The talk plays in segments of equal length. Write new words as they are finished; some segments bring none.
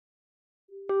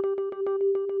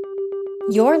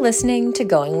You're listening to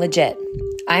Going Legit.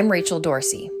 I'm Rachel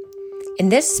Dorsey. In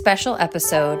this special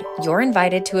episode, you're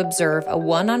invited to observe a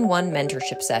one-on-one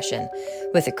mentorship session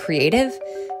with a creative,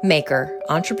 maker,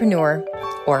 entrepreneur,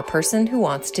 or a person who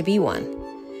wants to be one.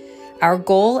 Our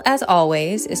goal, as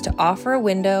always, is to offer a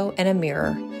window and a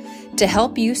mirror to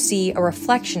help you see a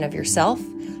reflection of yourself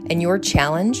and your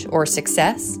challenge or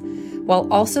success,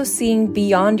 while also seeing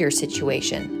beyond your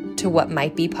situation to what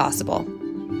might be possible.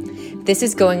 This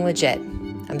is Going Legit.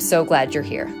 I'm so glad you're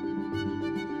here.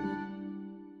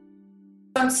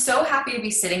 I'm so happy to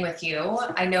be sitting with you.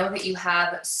 I know that you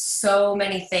have so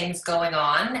many things going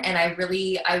on, and I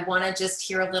want to just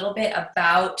hear a little bit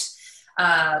about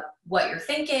what you're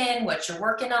thinking, what you're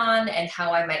working on, and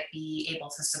how I might be able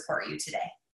to support you today.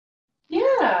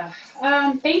 Yeah,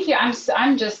 thank you.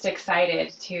 I'm just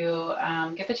excited to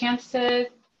get the chance to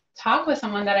talk with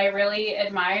someone that I really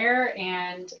admire,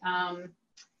 and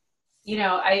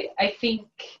I think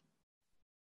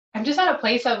I'm just at a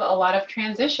place of a lot of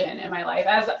transition in my life,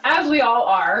 as we all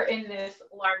are in this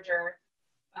larger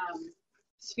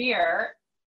sphere,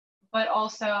 but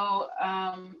also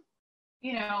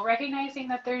recognizing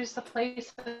that there's a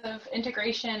place of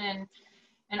integration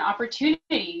and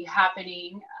opportunity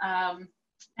happening. And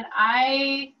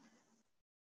I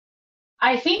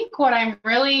think what I'm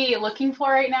really looking for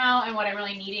right now and what I'm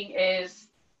really needing is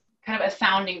kind of a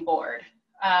sounding board.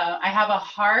 I have a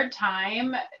hard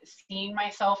time seeing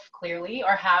myself clearly,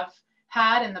 or have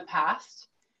had in the past.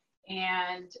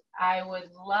 And I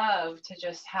would love to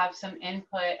just have some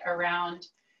input around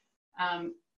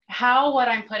how what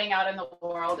I'm putting out in the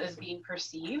world is being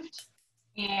perceived,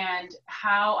 and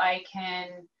how I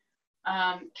can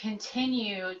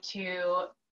continue to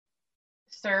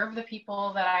serve the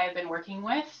people that I've been working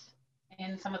with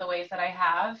in some of the ways that I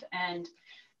have, and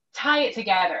tie it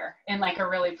together in like a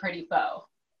really pretty bow.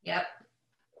 Yep.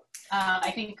 I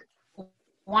think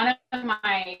one of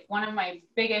my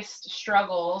biggest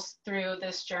struggles through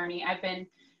this journey, I've been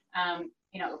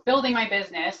building my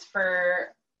business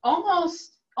for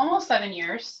almost 7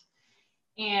 years.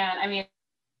 And I mean,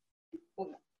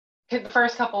 the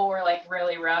first couple were like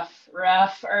really rough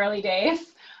early days.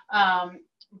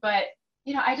 But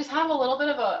I just have a little bit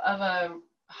of a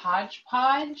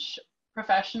hodgepodge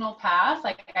professional past.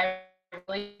 Like, I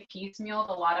really piecemealed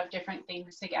a lot of different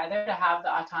things together to have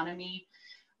the autonomy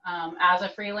as a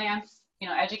freelance,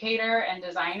 educator and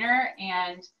designer,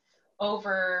 and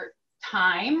over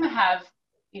time have,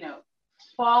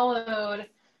 followed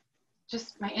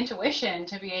just my intuition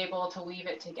to be able to weave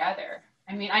it together.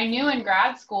 I mean, I knew in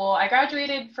grad school, I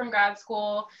graduated from grad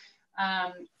school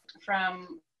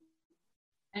from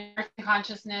an art and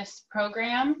consciousness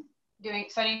program,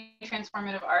 studying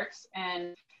transformative arts,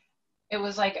 and it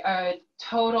was like a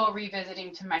total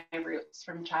revisiting to my roots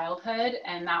from childhood.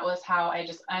 And that was how I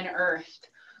just unearthed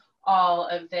all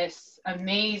of this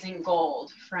amazing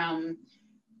gold from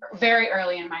very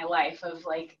early in my life, of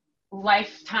like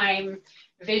lifetime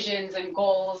visions and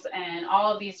goals and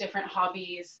all of these different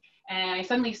hobbies. And I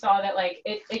suddenly saw that like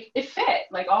it fit,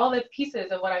 like all the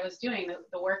pieces of what I was doing,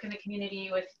 the work in the community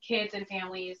with kids and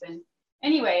families. And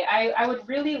anyway, I would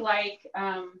really like,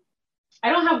 I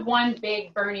don't have one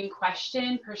big burning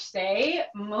question per se.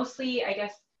 Mostly, I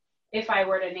guess, if I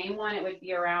were to name one, it would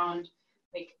be around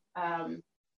like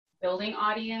building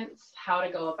audience, how to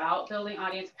go about building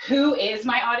audience. Who is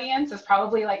my audience is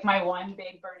probably like my one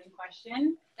big burning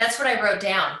question. That's what I wrote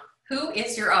down. Who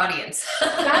is your audience?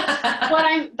 That's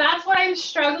what I'm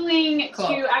struggling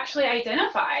to actually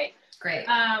identify. Great.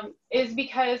 Is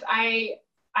because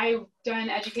I've done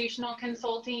educational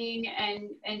consulting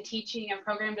and teaching and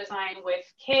program design with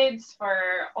kids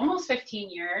for almost 15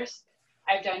 years.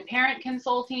 I've done parent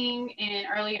consulting in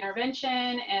early intervention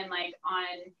and like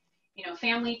on,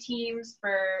 family teams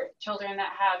for children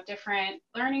that have different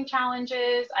learning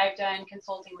challenges. I've done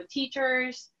consulting with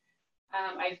teachers.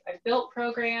 I've built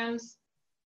programs.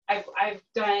 I've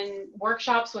done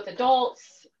workshops with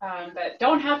adults that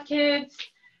don't have kids.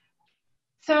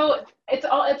 So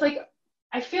it's like,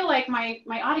 I feel like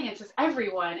my audience is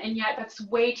everyone, and yet that's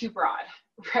way too broad,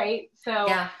 right? So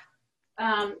yeah.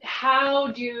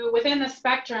 Within the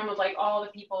spectrum of like all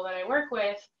the people that I work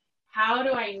with, how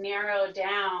do I narrow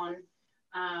down,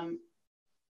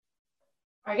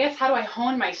 I guess, how do I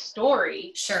hone my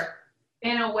story? Sure.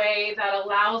 In a way that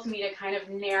allows me to kind of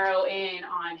narrow in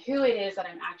on who it is that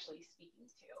I'm actually speaking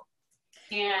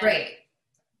to. And great.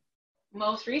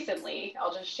 Most recently,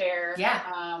 I'll just share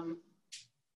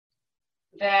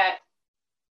that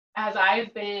as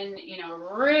I've been,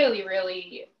 really,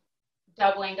 really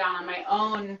doubling down on my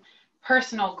own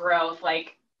personal growth,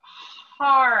 like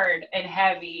hard and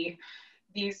heavy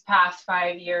these past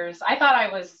 5 years. I thought I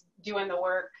was doing the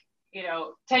work,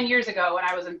 10 years ago when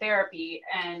I was in therapy,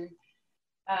 and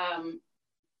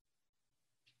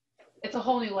it's a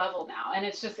whole new level now. And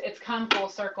it's come full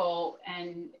circle,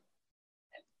 and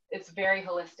it's very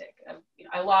holistic.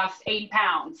 I lost 80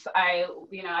 pounds.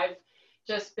 I've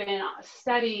just been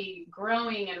studying,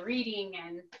 growing and reading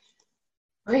and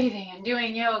breathing and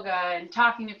doing yoga and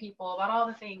talking to people about all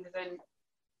the things. And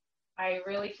I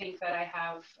really think that I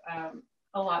have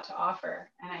a lot to offer,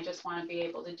 and I just want to be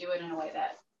able to do it in a way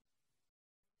that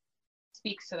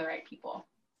speaks to the right people,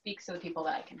 speaks to the people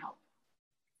that I can help.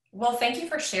 Well, thank you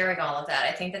for sharing all of that.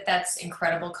 I think that that's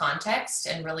incredible context,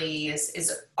 and really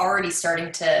is already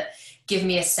starting to give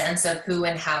me a sense of who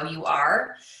and how you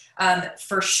are.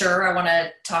 For sure, I want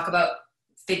to talk about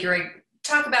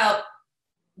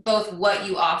both what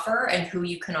you offer and who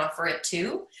you can offer it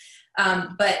to.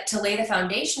 But to lay the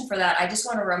foundation for that, I just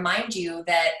want to remind you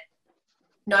that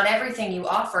not everything you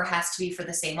offer has to be for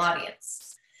the same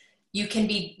audience. You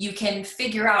can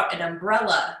figure out an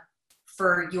umbrella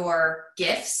for your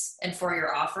gifts and for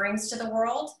your offerings to the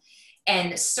world,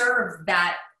 and serve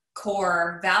that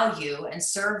core value and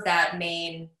serve that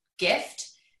main gift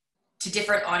to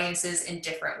different audiences in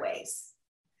different ways.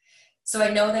 So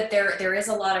I know that there is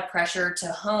a lot of pressure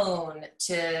to hone,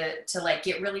 to like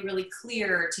get really, really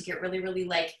clear, to get really, really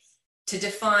like to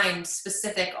define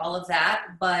specific, all of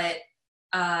that. But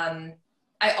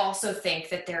I also think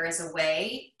that there is a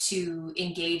way to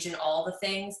engage in all the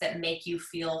things that make you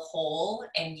feel whole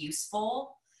and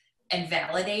useful and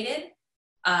validated.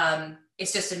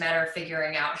 It's just a matter of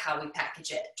figuring out how we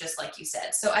package it, just like you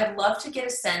said. So I'd love to get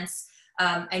a sense.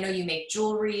 I know you make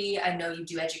jewelry. I know you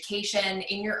do education.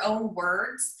 In your own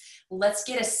words, let's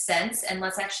get a sense, and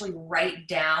let's actually write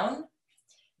down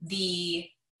the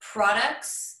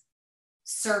products,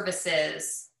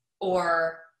 services,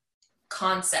 or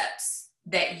concepts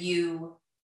that you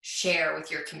share with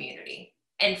your community.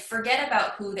 And forget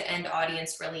about who the end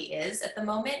audience really is at the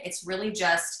moment. It's really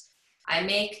just, I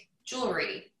make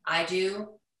jewelry. I do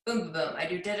boom, boom, boom. I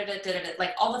do da-da-da-da-da,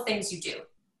 like all the things you do.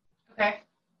 Okay.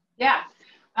 Yeah.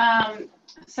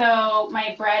 So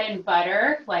my bread and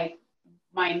butter, like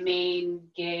my main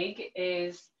gig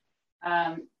is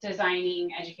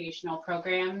designing educational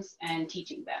programs and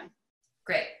teaching them.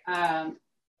 Great. And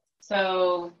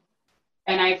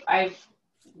I've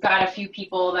got a few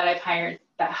people that I've hired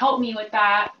that help me with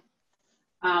that.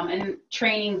 And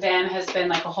training them has been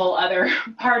like a whole other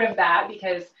part of that,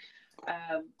 because,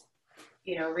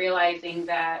 realizing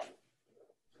that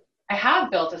I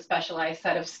have built a specialized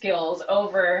set of skills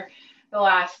over the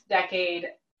last decade,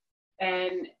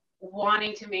 and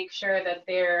wanting to make sure that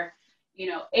they're,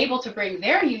 able to bring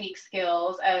their unique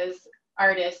skills as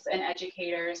artists and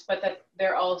educators, but that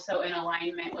they're also in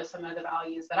alignment with some of the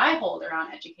values that I hold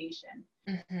around education.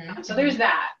 Mm-hmm. So there's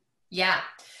that. Yeah.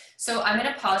 So I'm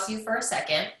going to pause you for a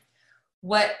second.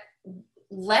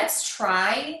 Let's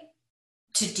try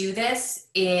to do this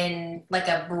in like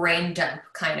a brain dump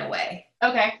kind of way.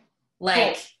 Okay.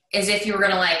 Like, cool. As if you were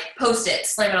going to like post it,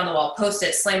 slam it on the wall, post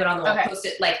it, slam it on the wall, post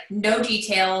it, like no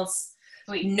details,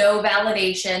 Sweet. No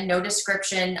validation, no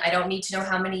description. I don't need to know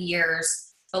how many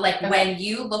years. But like when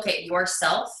you look at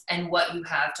yourself and what you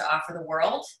have to offer the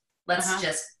world, let's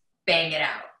just bang it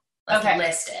out. Let's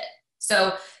list it.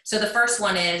 So the first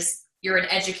one is you're an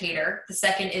educator. The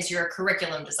second is you're a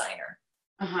curriculum designer.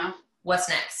 What's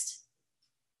next?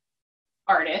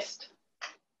 Artist.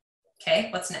 Okay,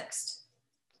 what's next?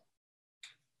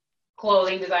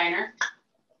 Clothing designer.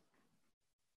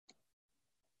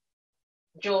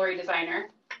 Jewelry designer.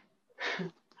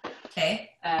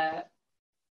 Okay.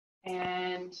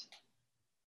 And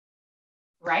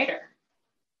writer.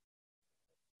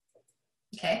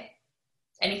 Okay.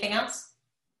 Anything else?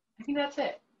 I think that's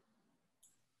it.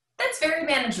 That's very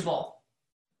manageable.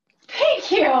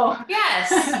 Thank you.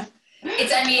 Yes.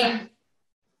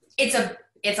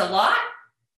 It's a lot,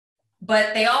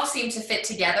 but they all seem to fit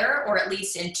together, or at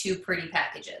least in two pretty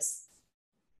packages.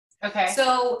 Okay.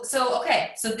 So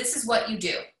this is what you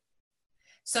do.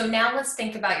 So now let's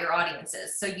think about your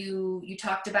audiences. So you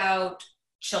talked about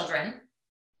children.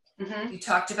 Mm-hmm. You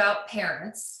talked about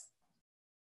parents.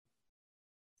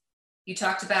 You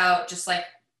talked about just like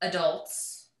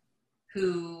adults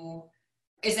who,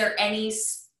 is there any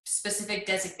specific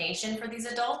designation for these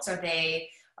adults? Are they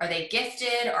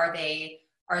gifted? Are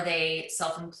they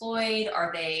self-employed?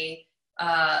 Are they,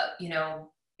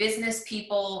 business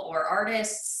people or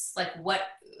artists? Like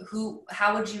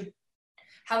how would you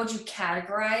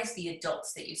categorize the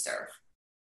adults that you serve?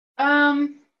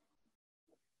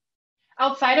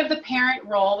 Outside of the parent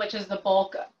role, which is the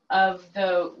bulk of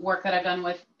the work that I've done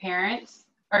with parents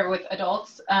or with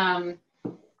adults,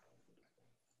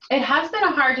 it has been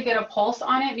hard to get a pulse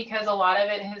on it because a lot of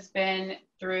it has been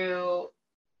through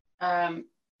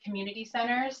community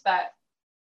centers that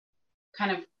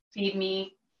kind of feed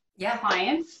me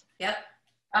clients. Yep.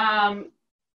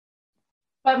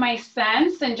 But my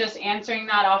sense, and just answering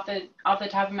that off the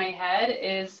top of my head,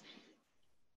 is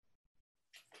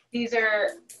these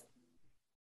are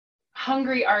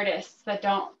hungry artists that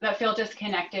feel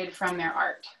disconnected from their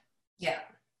art. Yeah.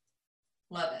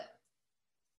 Love it.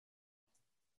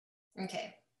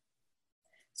 Okay.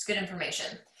 It's good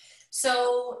information.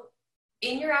 So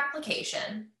in your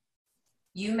application,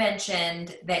 you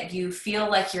mentioned that you feel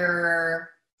like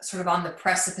you're sort of on the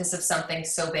precipice of something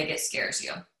so big it scares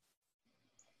you.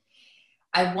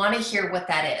 I want to hear what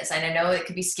that is. And I know it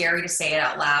could be scary to say it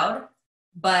out loud,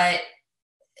 but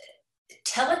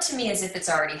tell it to me as if it's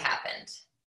already happened.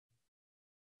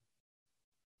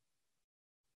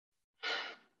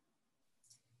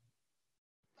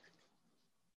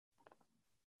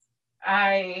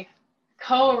 I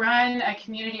co-run a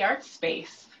community arts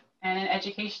space and an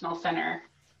educational center.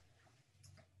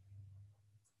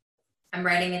 I'm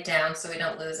writing it down so we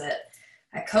don't lose it.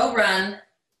 I co-run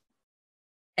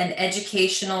an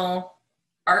educational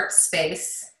art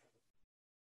space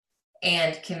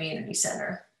and community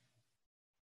center.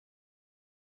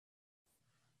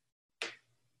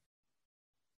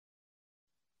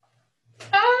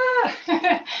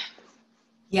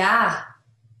 Yeah.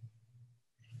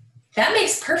 That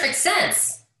makes perfect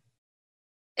sense.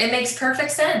 It makes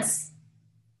perfect sense.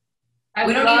 I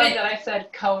love that I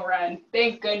said co-run.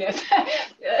 Thank goodness.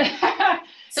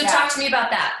 So talk to me about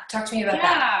that.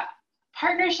 That.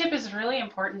 Partnership is really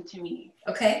important to me.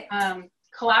 Okay.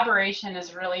 Collaboration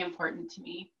is really important to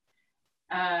me.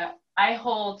 I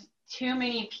hold too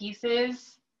many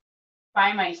pieces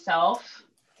by myself.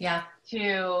 Yeah.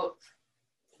 To,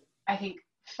 I think,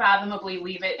 fathomably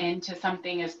weave it into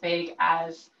something as big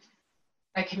as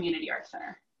a community arts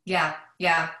center. Yeah.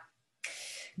 Yeah.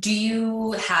 Do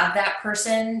you have that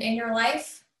person in your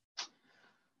life?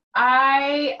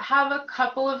 I have a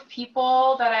couple of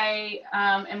people that I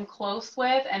am close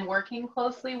with and working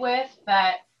closely with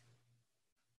that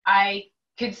I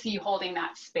could see holding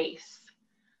that space.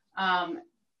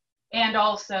 And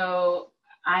also,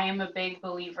 I am a big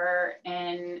believer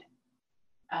in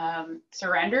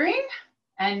surrendering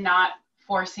and not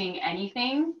forcing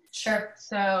anything. Sure.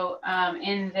 So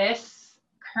in this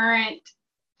current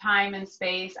time and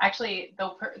space, actually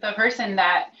the person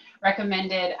that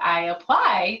recommended I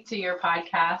apply to your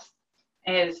podcast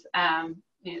is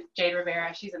Jade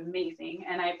Rivera. She's amazing.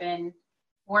 And I've been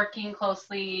working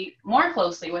more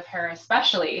closely with her,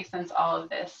 especially since all of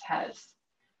this has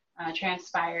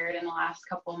transpired in the last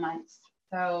couple months.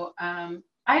 So I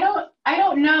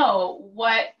don't know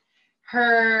what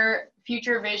her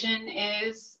future vision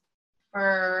is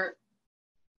for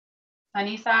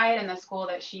Sunnyside and the school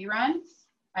that she runs.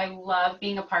 I love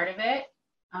being a part of it.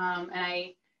 And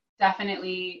I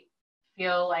definitely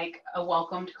feel like a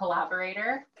welcomed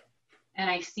collaborator. And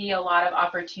I see a lot of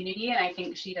opportunity, and I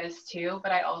think she does too.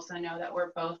 But I also know that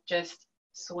we're both just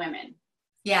swimming.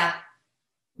 Yeah.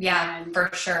 Yeah, and for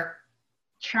sure.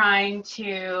 Trying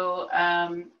to,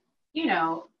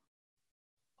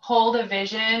 hold a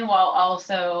vision while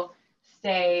also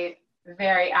stay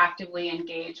very actively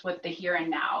engaged with the here and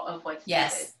now of what's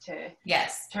needed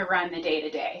to run the day to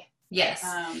day. Yes.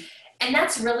 And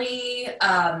that's really,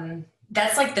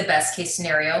 that's like the best case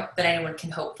scenario that anyone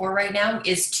can hope for right now,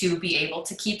 is to be able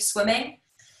to keep swimming.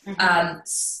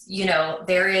 Mm-hmm.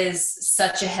 There is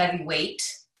such a heavy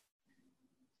weight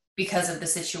because of the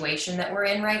situation that we're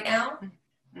in right now.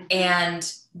 Mm-hmm.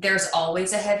 And there's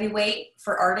always a heavy weight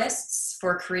for artists,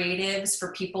 for creatives,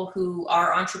 for people who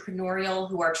are entrepreneurial,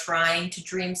 who are trying to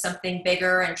dream something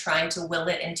bigger and trying to will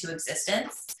it into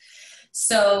existence.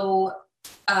 So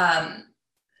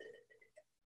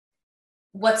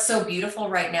what's so beautiful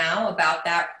right now about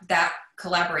that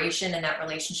collaboration and that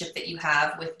relationship that you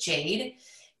have with Jade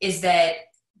is that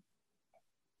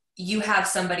you have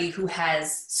somebody who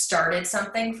has started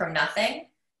something from nothing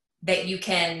that you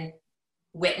can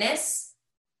witness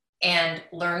and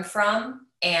learn from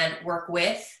and work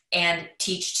with and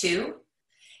teach to.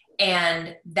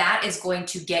 And that is going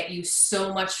to get you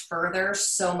so much further,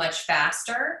 so much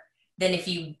faster than if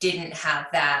you didn't have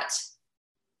that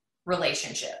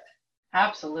relationship.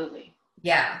 Absolutely.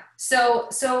 Yeah. So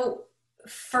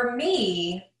for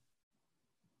me,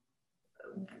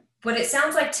 what it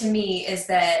sounds like to me is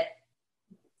that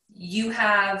you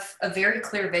have a very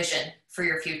clear vision for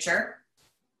your future.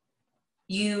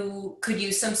 You could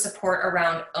use some support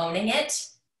around owning it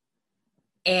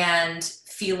and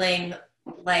feeling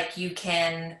like you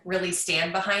can really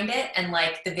stand behind it and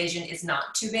like the vision is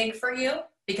not too big for you,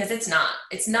 because it's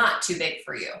not too big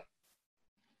for you.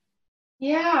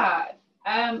 Yeah.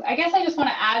 I guess I just want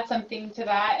to add something to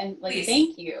that and like, Please.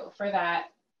 thank you for that.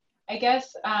 I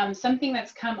guess something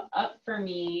that's come up for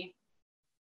me,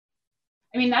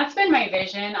 I mean, that's been my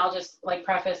vision. I'll just like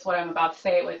preface what I'm about to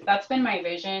say with that's been my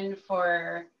vision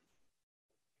for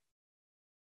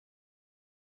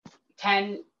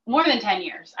more than 10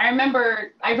 years. I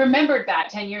remembered that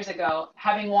 10 years ago,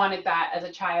 having wanted that as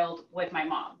a child with my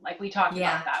mom. Like we talked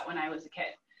about that when I was a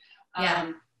kid.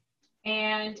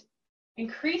 And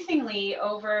increasingly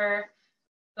over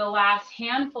the last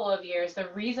handful of years, the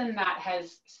reason that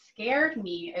has scared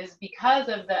me is because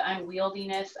of the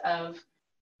unwieldiness of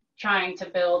trying to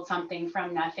build something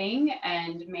from nothing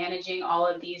and managing all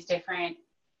of these different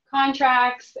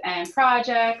contracts and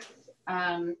projects.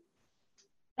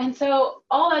 And so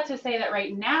all that to say that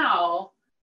right now,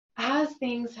 as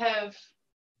things have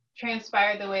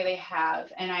transpired the way they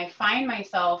have, and I find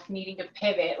myself needing to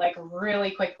pivot like really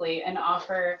quickly and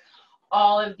offer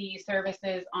all of these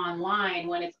services online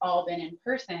when it's all been in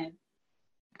person,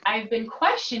 I've been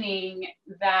questioning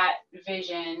that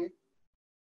vision,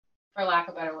 for lack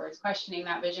of better words, questioning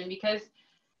that vision, because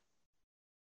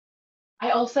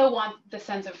I also want the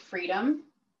sense of freedom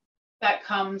that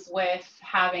comes with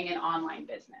having an online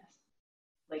business.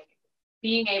 Like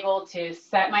being able to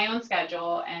set my own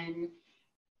schedule and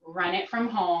run it from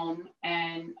home.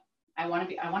 And I want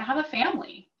to have a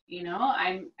family, you know,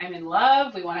 I'm in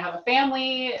love. We want to have a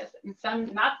family,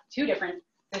 some not too different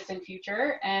distant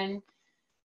future. And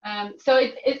so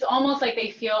it's almost like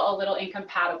they feel a little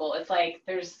incompatible. It's like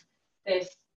there's this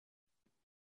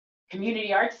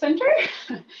community arts center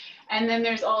and then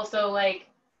there's also like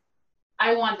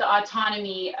I want the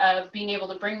autonomy of being able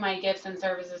to bring my gifts and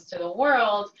services to the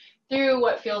world through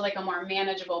what feels like a more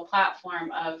manageable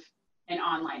platform of an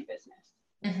online business.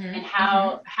 And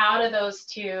how do those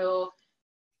two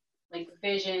like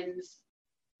visions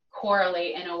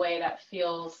correlate in a way that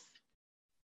feels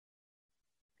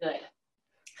good?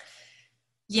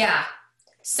 Yeah.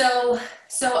 So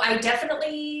I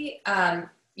definitely,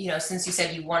 you know, since you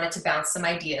said you wanted to bounce some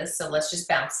ideas, so let's just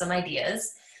bounce some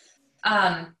ideas.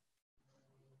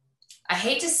 I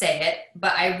hate to say it,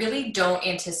 but I really don't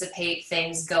anticipate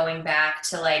things going back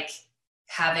to like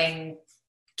having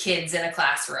kids in a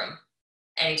classroom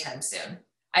anytime soon.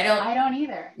 I don't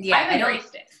either. Yeah, I've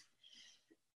embraced it.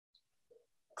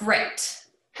 Great.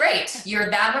 You're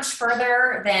that much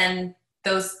further than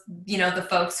those, you know, the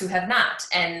folks who have not.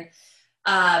 And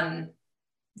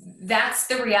that's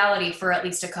the reality for at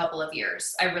least a couple of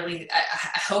years. I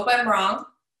hope I'm wrong.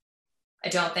 I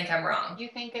don't think I'm wrong. You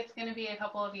think it's going to be a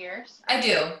couple of years? I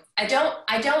do. I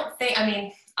don't think, I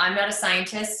mean, I'm not a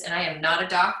scientist and I am not a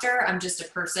doctor. I'm just a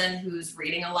person who's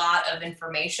reading a lot of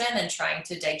information and trying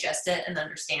to digest it and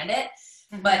understand it.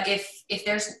 But if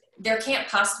there can't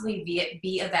possibly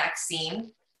be a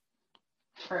vaccine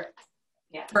for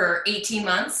 18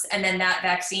 months, and then that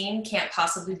vaccine can't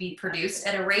possibly be produced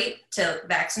at a rate to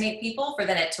vaccinate people for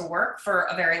then it to work for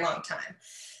a very long time.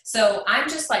 So I'm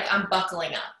just like, I'm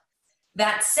buckling up.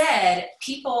 That said,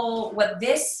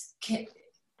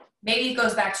 maybe it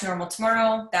goes back to normal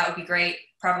tomorrow. That would be great.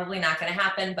 Probably not going to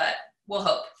happen, but we'll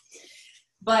hope.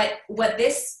 But what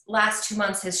this last 2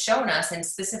 months has shown us, and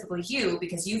specifically you,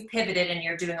 because you've pivoted and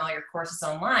you're doing all your courses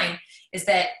online, is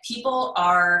that people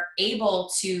are able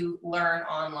to learn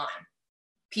online.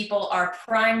 People are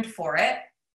primed for it.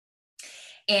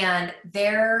 And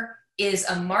there is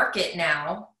a market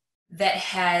now that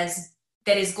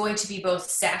is going to be both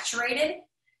saturated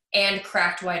and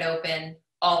cracked wide open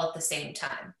all at the same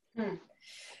time.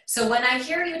 So when I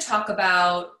hear you talk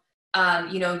about,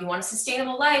 you know, you want a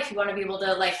sustainable life, you want to be able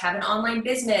to like have an online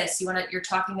business, you're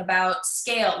talking about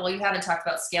scale. Well, you haven't talked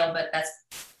about scale, but that's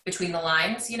between the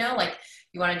lines, you know, like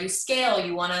you want to do scale,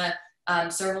 you want to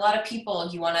serve a lot of people,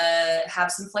 you want to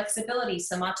have some flexibility,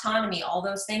 some autonomy, all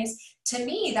those things. To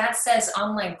me, that says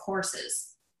online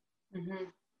courses.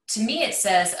 To me, it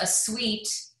says a suite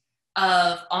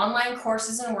of online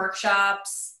courses and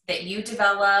workshops that you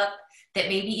develop that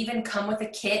maybe even come with a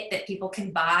kit that people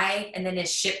can buy and then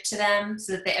is shipped to them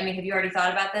so that have you already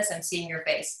thought about this? I'm seeing your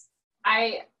face.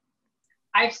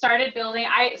 I've started building,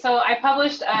 so I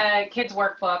published a kids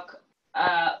workbook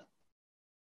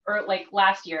or like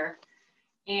last year.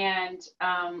 And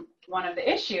one of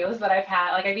the issues that I've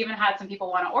had, like I've even had some people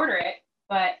want to order it,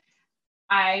 but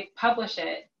I publish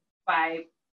it by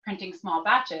printing small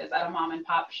batches at a mom and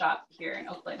pop shop here in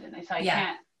Oakland. And they said I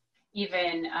can't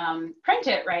even print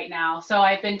it right now. So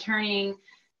I've been turning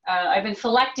I've been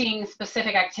selecting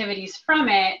specific activities from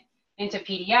it into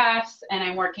PDFs, and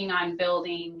I'm working on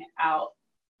building out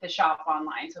the shop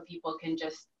online so people can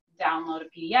just download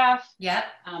a PDF. Yep.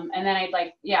 And then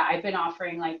I've been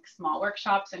offering like small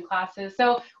workshops and classes.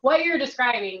 So what you're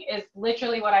describing is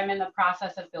literally what I'm in the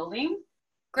process of building.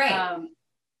 Great.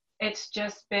 It's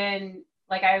just been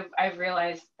like, I've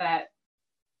realized that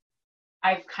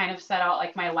I've kind of set out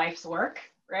like my life's work,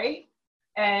 right?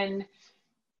 And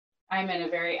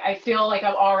I feel like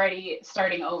I'm already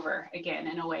starting over again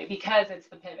in a way, because it's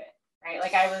the pivot, right?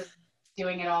 Like I was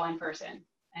doing it all in person,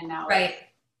 and now. Right.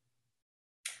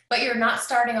 But you're not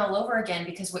starting all over again,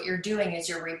 because what you're doing is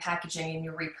you're repackaging and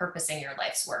you're repurposing your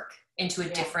life's work into a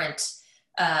different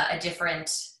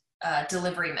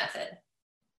delivery method.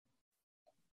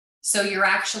 So you're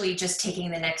actually just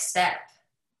taking the next step.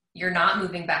 You're not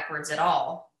moving backwards at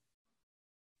all.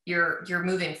 You're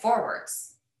moving forwards.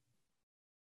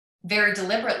 Very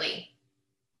deliberately.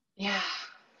 Yeah.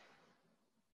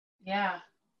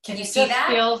 Can you see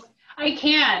that? I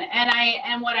can.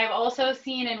 And what I've also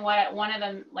seen, and what one of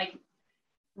the like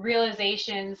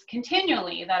realizations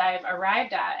continually that I've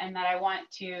arrived at, and that I want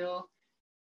to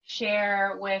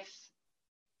share with,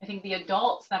 I think, the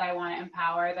adults that I want to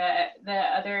empower, the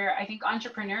other, I think,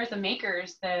 entrepreneurs, the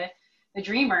makers, the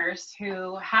dreamers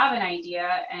who have an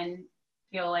idea and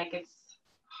feel like it's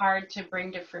hard to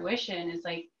bring to fruition, is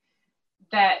like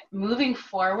that moving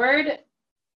forward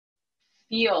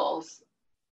feels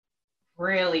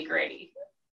really gritty.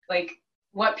 Like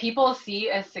what people see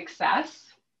as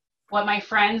success, what my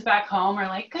friends back home are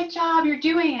like, good job, you're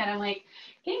doing it. I'm like,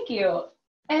 thank you.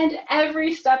 And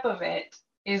every step of it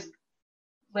is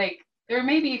like, there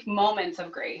may be moments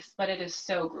of grace, but it is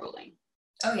so grueling.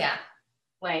 Oh yeah.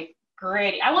 Like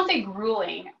gritty. I won't say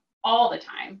grueling all the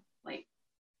time. Like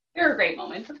there are great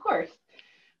moments, of course,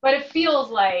 but it feels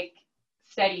like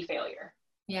steady failure.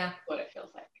 Yeah. What it feels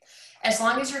like. As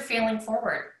long as you're failing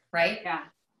forward, right? Yeah.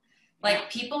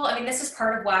 Like people, I mean, this is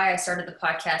part of why I started the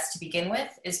podcast to begin with,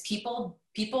 is people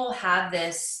have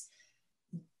this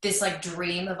like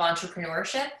dream of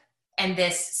entrepreneurship, and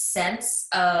this sense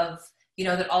of, you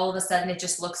know, that all of a sudden it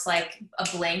just looks like a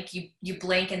blink, you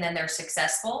blink and then they're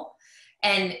successful.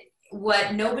 And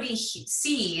what nobody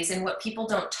sees and what people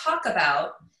don't talk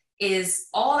about is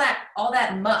all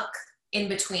that muck in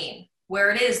between,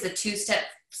 where it is the two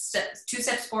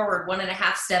steps forward,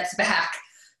 1.5 steps back,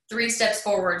 3 steps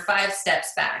forward, 5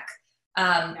 steps back.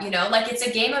 You know, like it's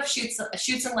a game of shoots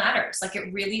and ladders. Like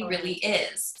it really, really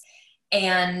is.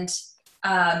 And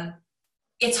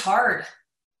it's hard.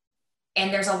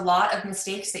 And there's a lot of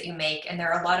mistakes that you make, and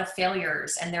there are a lot of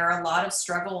failures, and there are a lot of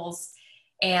struggles,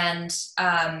 and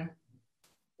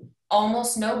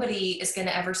almost nobody is going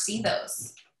to ever see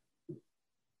those.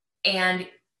 And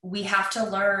we have to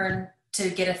learn to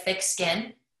get a thick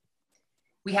skin.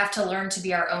 We have to learn to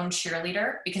be our own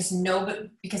cheerleader, because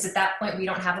at that point we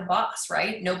don't have a boss,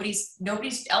 right? Nobody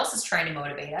else is trying to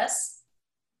motivate us.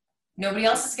 Nobody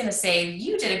else is going to say,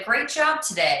 you did a great job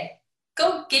today.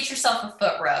 Go get yourself a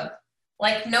foot rub.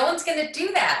 Like no one's going to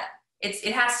do that.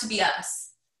 It has to be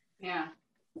us. Yeah.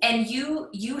 And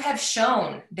you have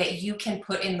shown that you can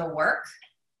put in the work.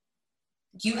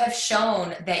 You have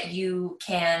shown that you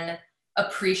can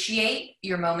appreciate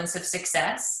your moments of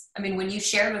success. I mean, when you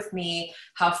shared with me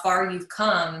how far you've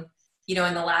come, you know,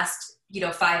 in the last,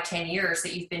 5-10 years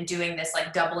that you've been doing this,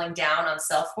 like doubling down on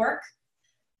self-work,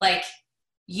 like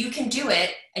you can do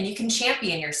it and you can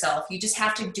champion yourself. You just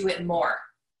have to do it more.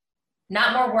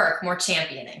 Not more work, more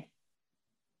championing.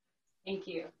 Thank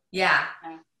you. Yeah.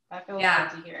 That feels good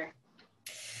to hear.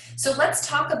 So let's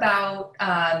talk about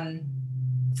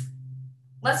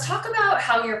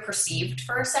how you're perceived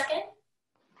for a second.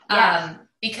 Yes.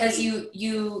 Because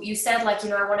you said, like,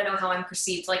 I want to know how I'm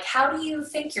perceived. Like, how do you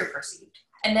think you're perceived?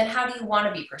 And then how do you want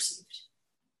to be perceived?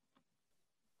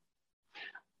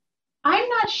 I'm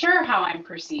not sure how I'm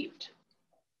perceived.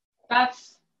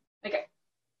 That's like,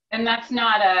 and that's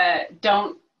not a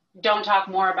don't talk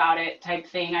more about it type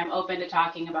thing. I'm open to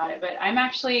talking about it, but I'm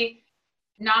actually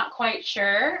not quite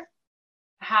sure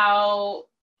how.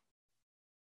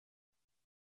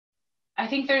 I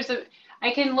think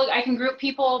I can group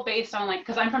people based on, like,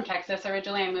 because I'm from Texas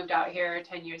originally. I moved out here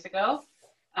 10 years ago.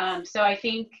 So I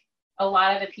think a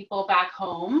lot of the people back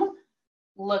home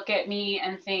look at me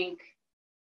and think,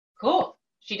 cool,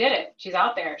 she did it. She's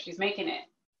out there. She's making it.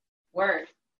 Word.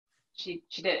 She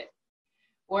did it.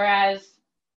 Whereas,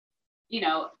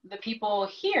 the people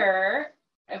here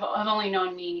have only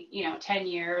known me, 10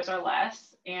 years or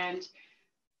less. And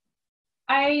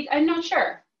I'm not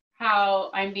sure how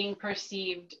I'm being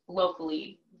perceived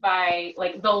locally. by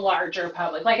like the larger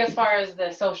public, like as far as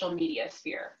the social media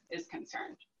sphere is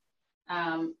concerned.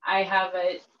 I have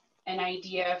an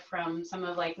idea from some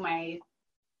of like my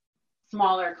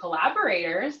smaller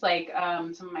collaborators, like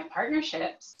some of my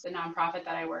partnerships, the nonprofit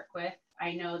that I work with.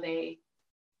 I know they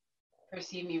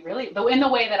perceive me really in the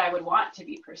way that I would want to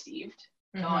be perceived.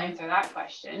 So I'll answer that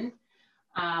question,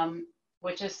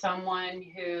 which is someone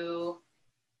who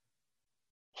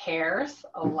cares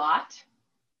a lot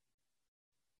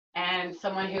and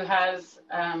someone who has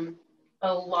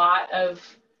a lot of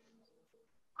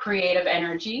creative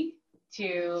energy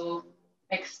to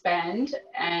expend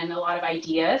and a lot of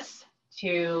ideas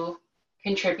to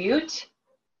contribute.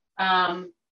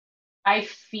 I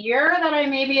fear that I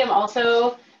maybe am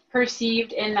also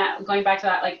perceived in that, going back to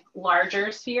that like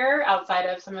larger sphere outside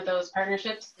of some of those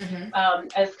partnerships,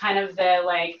 as kind of the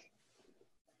like,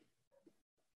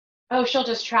 oh, she'll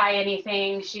just try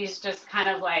anything. She's just kind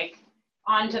of like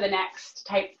on to the next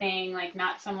type thing, like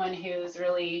not someone who's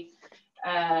really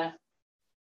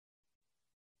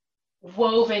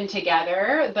woven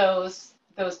together those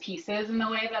pieces in the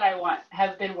way that I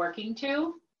have been working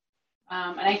to.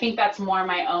 And I think that's more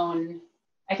my own,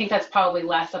 I think that's probably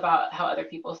less about how other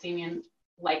people see me and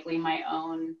likely my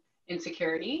own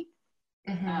insecurity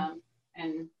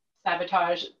and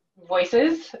sabotage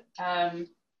voices.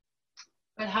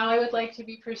 But how I would like to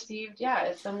be perceived, yeah,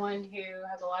 as someone who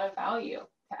has a lot of value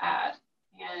to add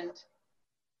and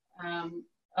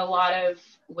a lot of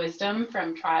wisdom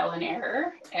from trial and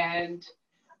error. And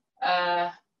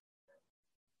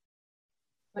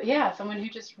but yeah, someone who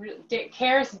just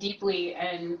cares deeply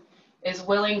and is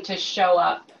willing to show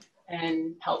up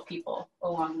and help people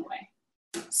along the way.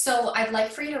 So I'd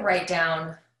like for you to write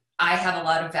down, I have a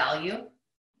lot of value.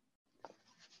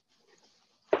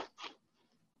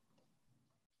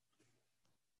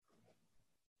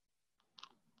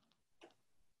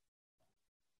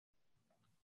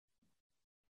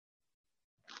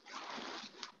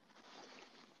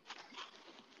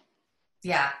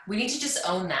 Yeah, we need to just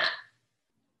own that.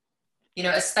 You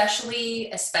know,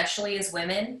 especially as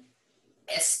women,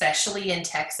 especially in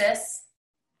Texas,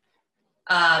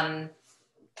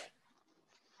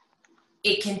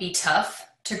 it can be tough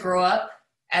to grow up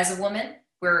as a woman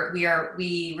where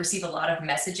we receive a lot of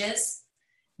messages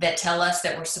that tell us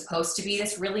that we're supposed to be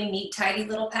this really neat, tidy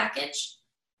little package.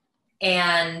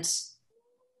 And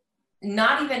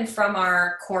not even from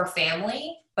our core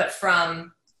family, but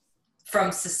from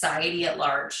society at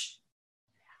large.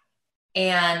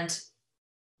 And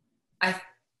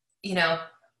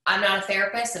I'm not a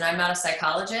therapist and I'm not a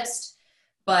psychologist,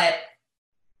 but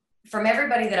from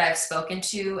everybody that I've spoken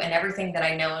to and everything that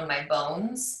I know in my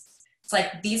bones, it's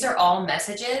like, these are all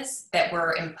messages that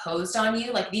were imposed on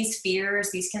you. Like these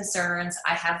fears, these concerns,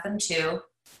 I have them too.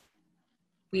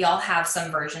 We all have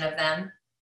some version of them.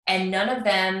 And none of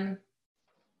them,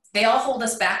 they all hold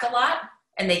us back a lot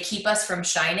and they keep us from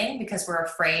shining because we're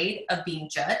afraid of being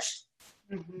judged.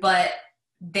 But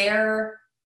they're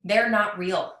not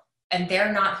real. And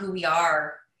they're not who we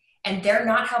are, and they're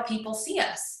not how people see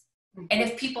us. And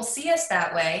if people see us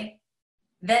that way,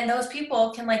 then those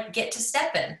people can like get to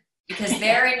stepping because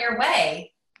they're in your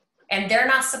way and they're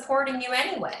not supporting you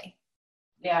anyway.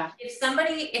 Yeah.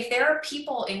 If there are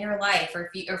people in your life,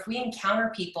 or if we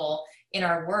encounter people in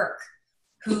our work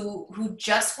who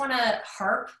just want to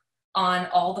harp on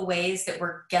all the ways that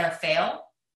we're gonna fail,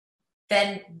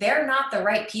 then they're not the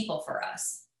right people for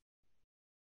us.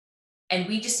 And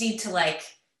we just need to like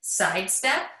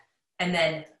sidestep and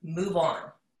then move on.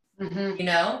 You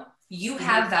know, you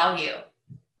have value.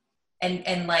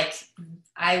 And like,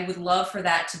 I would love for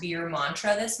that to be your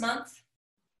mantra this month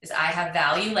is I have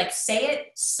value. Like say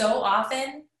it so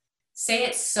often, say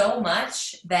it so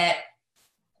much that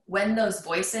when those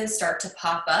voices start to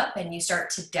pop up and you start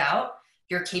to doubt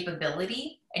your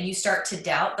capability and you start to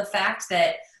doubt the fact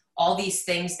that all these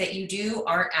things that you do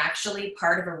aren't actually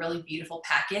part of a really beautiful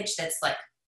package that's like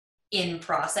in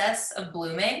process of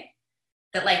blooming,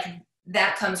 that like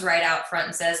that comes right out front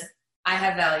and says, I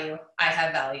have value, I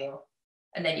have value.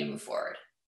 And then you move forward.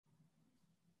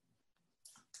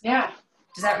 Yeah.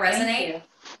 Does that resonate?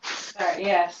 Sorry,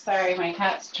 yes. Sorry, my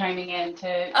cat's chiming in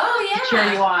to to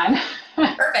cheer you on.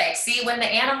 Perfect. See, when the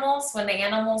animals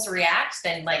react,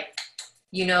 then like,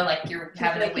 like you're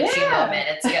having a witchy moment.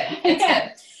 It's good. It's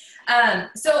good.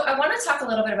 So I want to talk a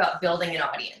little bit about building an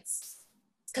audience.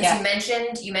 Because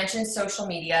you mentioned social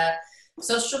media.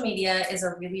 Social media is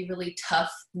a really, really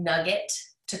tough nugget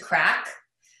to crack,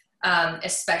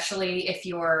 especially if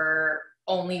you're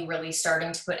only really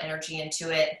starting to put energy into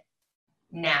it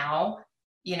now.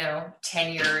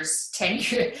 10 years, 10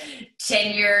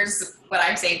 years, what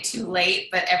I'd say too late,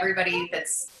 but everybody,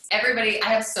 I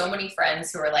have so many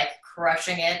friends who are like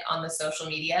crushing it on the social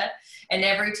media. And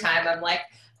every time I'm like,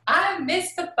 I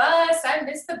missed the bus, I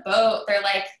missed the boat. They're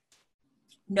like,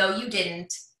 no, you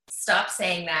didn't. Stop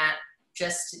saying that.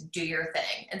 Just do your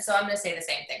thing. And so I'm going to say the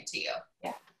same thing to you.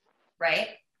 Yeah. Right?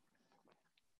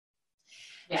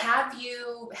 Yeah. Have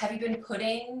you been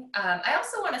putting, I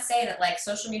also want to say that like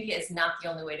social media is not the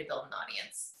only way to build an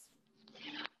audience.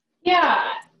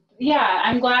 Yeah. Yeah.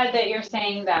 I'm glad that you're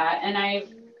saying that. And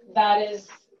that has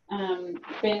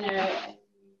been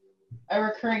a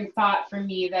recurring thought for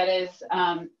me that has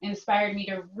inspired me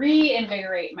to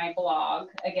reinvigorate my blog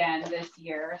again this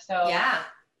year. So yeah.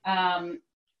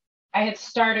 I had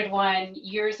started one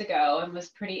years ago and was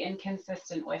pretty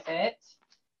inconsistent with it.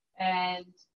 And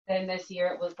then this year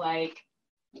it was like,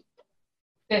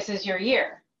 this is your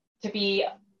year to be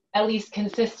at least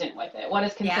consistent with it. What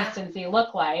does consistency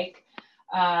look like?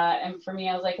 And for me,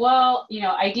 I was like, well,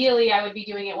 ideally I would be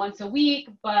doing it once a week,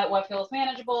 but what feels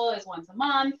manageable is once a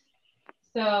month.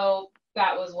 So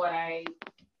that was what I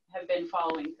have been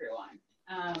following through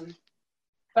on.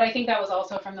 But I think that was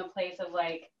also from the place of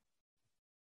like,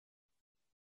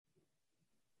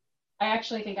 I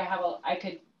actually think I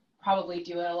could probably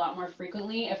do it a lot more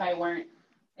frequently if I weren't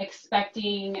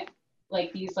expecting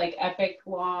like these like epic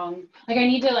long, like I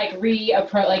need to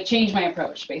like change my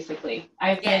approach basically.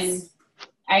 I've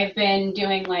been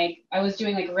doing I was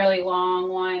doing like really long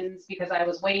ones because I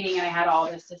was waiting and I had all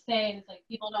this to say. And it's like,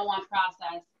 people don't want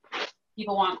process.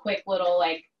 People want quick little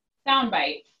like sound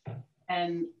bites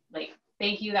and like,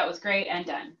 thank you, that was great, and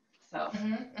done. So.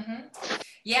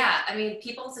 Yeah, I mean,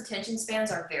 people's attention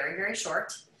spans are very, very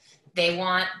short. They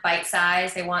want bite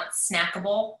size, they want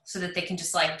snackable so that they can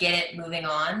just like get it moving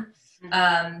on.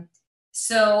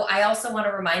 So I also want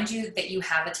to remind you that you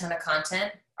have a ton of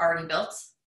content already built.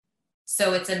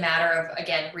 So it's a matter of,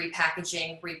 again,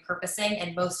 repackaging, repurposing,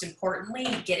 and most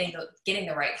importantly, getting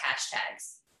the right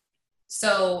hashtags.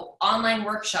 So online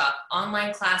workshop,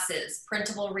 online classes,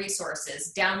 printable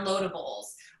resources,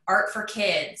 downloadables, art for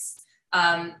kids.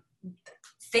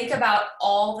 Think about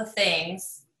all the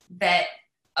things that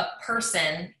a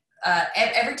person,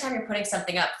 every time you're putting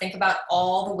something up, think about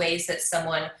all the ways that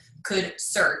someone could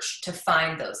search to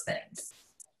find those things.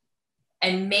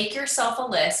 And make yourself a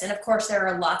list. And of course, there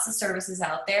are lots of services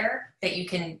out there that you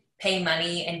can pay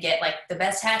money and get like the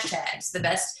best hashtags, the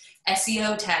best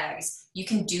SEO tags. You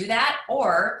can do that,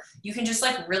 or you can just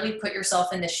like really put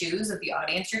yourself in the shoes of the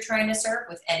audience you're trying to serve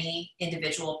with any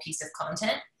individual piece of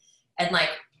content and like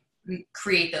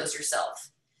create those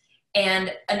yourself.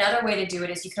 And another way to do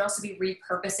it is you can also be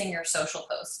repurposing your social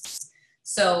posts.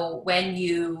 So when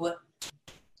you,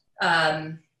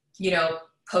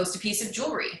 post a piece of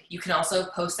jewelry, you can also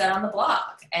post that on the blog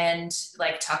and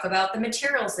like talk about the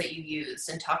materials that you used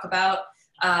and talk about,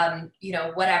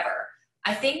 whatever.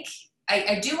 I think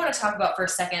I do want to talk about for a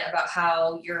second about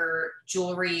how your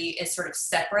jewelry is sort of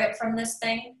separate from this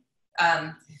thing,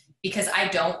 because I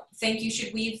don't think you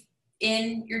should weave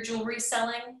in your jewelry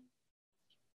selling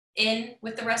in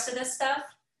with the rest of this stuff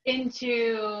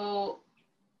into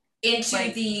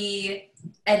like, the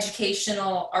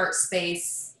educational art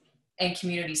space and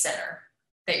community center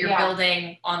that you're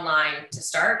building online to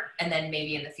start, and then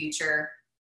maybe in the future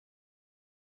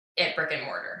at brick and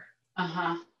mortar.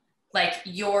 Like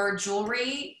your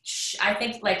jewelry, I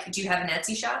think, like, do you have an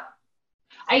Etsy shop?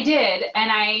 I did,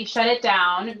 and I shut it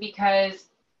down because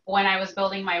when I was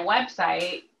building my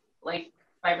website, like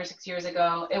 5 or 6 years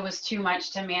ago, it was too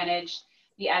much to manage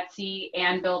the Etsy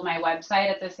and build my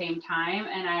website at the same time.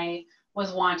 And I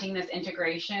was wanting this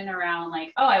integration around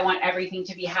like, oh, I want everything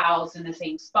to be housed in the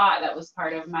same spot. That was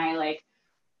part of my like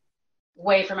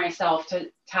way for myself to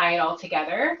tie it all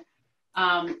together.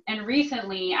 And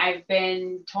recently I've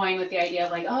been toying with the idea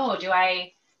of like, oh, do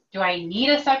I need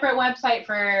a separate website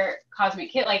for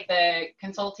Cosmic Kit, like the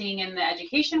consulting and the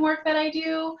education work that I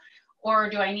do? Or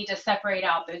do I need to separate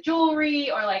out the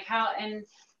jewelry, or like how? And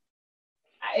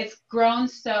it's grown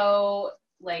so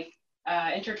like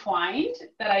intertwined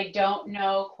that I don't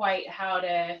know quite how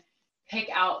to pick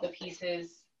out the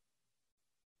pieces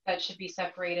that should be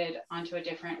separated onto a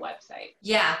different website.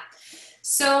 Yeah.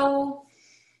 So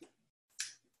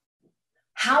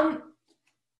how,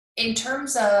 in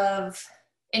terms of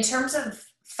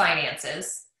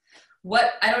finances,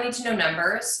 what, I don't need to know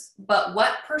numbers, but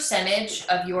what percentage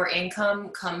of your income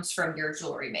comes from your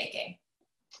jewelry making?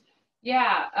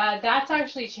 Yeah, that's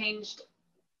actually changed.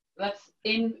 That's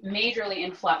majorly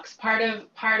in flux. Part of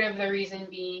the reason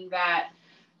being that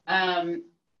a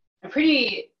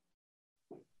pretty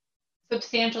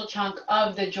substantial chunk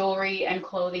of the jewelry and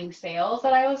clothing sales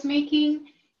that I was making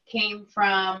came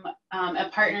from a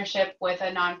partnership with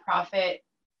a nonprofit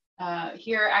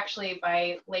here actually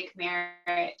by Lake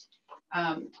Merritt,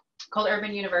 called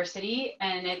Urban University,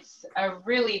 and it's a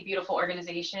really beautiful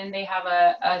organization. They have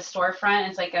a storefront.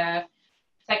 It's like a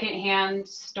secondhand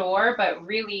store, but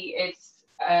really it's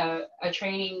a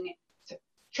training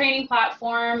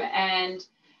platform and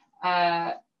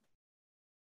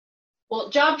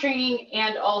job training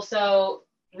and also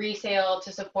resale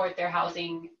to support their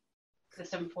housing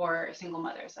system for single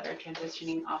mothers that are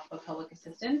transitioning off of public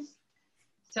assistance.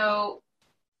 So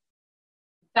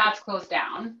that's closed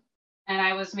down. And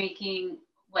I was making,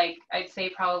 like, I'd say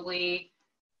probably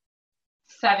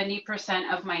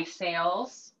 70% of my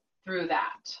sales through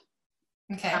that.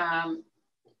 Okay.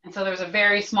 And so there's a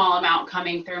very small amount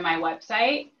coming through my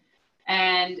website.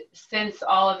 And since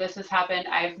all of this has happened,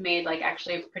 I've made like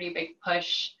actually a pretty big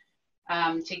push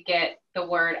to get the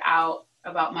word out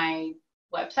about my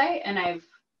website. And I've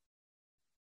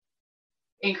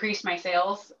increased my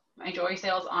sales, my jewelry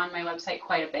sales on my website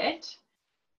quite a bit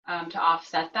to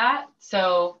offset that.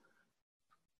 So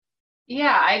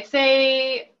yeah, I'd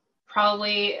say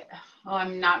probably,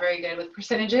 I'm not very good with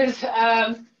percentages.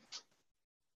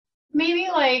 Maybe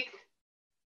like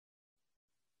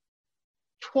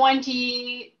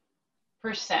 20%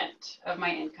 of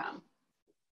my income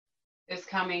is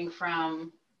coming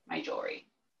from my jewelry.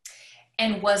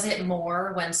 And was it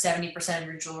more when 70% of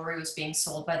your jewelry was being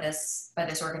sold by this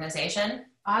organization?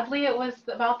 Oddly, it was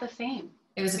about the same.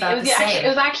 It was about the same. It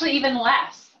was actually even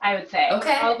less, I would say.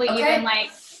 Okay. Probably even like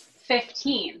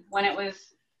 15 when it was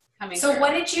coming So through.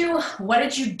 what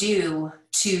did you do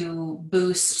to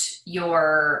boost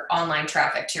your online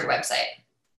traffic to your website?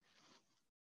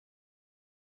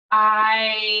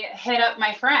 I hit up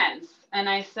my friends and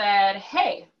I said,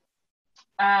 hey,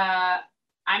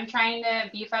 I'm trying to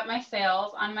beef up my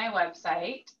sales on my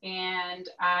website, and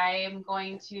I'm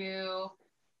going to,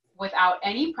 without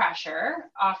any pressure,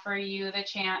 offer you the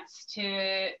chance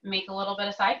to make a little bit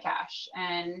of side cash.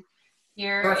 And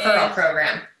here Referral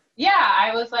program. Yeah,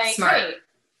 I was like, Smart. hey,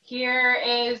 here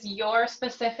is your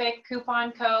specific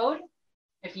coupon code.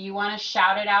 If you want to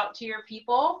shout it out to your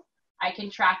people, I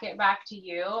can track it back to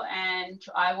you, and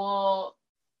I will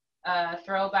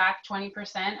throw back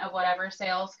 20% of whatever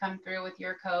sales come through with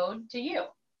your code to you.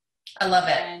 I love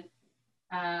it.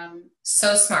 And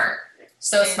so smart.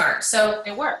 Smart. So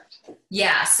it worked.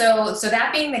 Yeah. So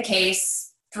that being the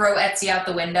case, throw Etsy out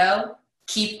the window.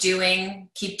 Keep doing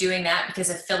that, because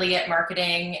affiliate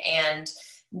marketing and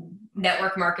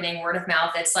network marketing, word of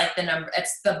mouth, it's like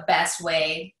it's the best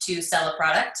way to sell a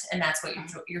product. And that's what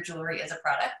your jewelry is, a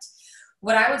product.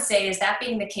 What I would say is, that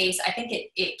being the case, I think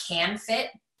it can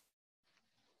fit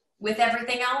with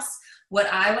everything else. What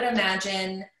I would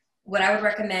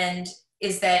recommend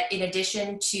is that in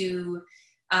addition to,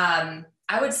 I'm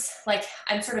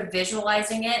sort of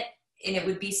visualizing it, and it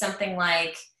would be something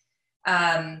like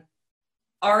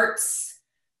arts,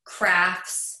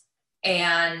 crafts,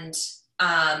 and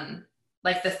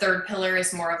like the third pillar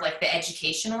is more of like the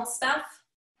educational stuff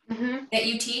that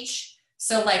you teach.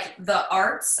 So like the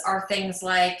arts are things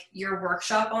like your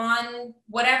workshop on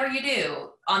whatever you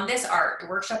do on this art,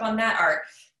 workshop on that art.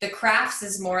 The crafts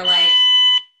is more like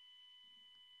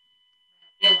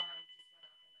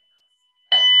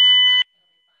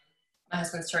my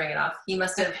husband's turning it off. He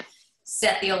must have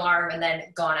set the alarm and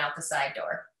then gone out the side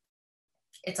door.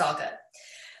 It's all good.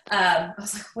 I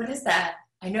was like, what is that?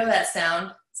 I know that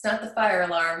sound. It's not the fire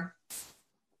alarm.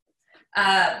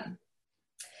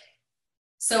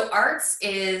 So arts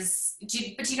is,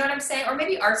 but you know what I'm saying? Or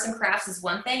maybe arts and crafts is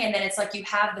one thing. And then it's like you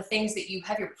have the things that you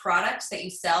have, your products that you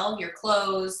sell, your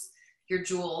clothes, your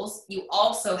jewels. You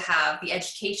also have the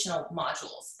educational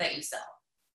modules that you sell,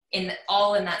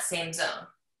 all in that same zone.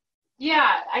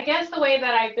 Yeah, I guess the way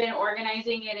that I've been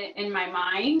organizing it in my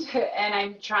mind, and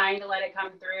I'm trying to let it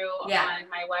come through on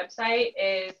my website,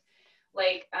 is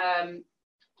like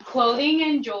clothing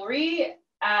and jewelry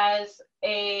as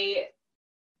a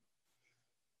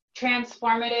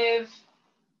transformative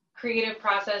creative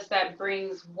process that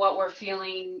brings what we're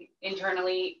feeling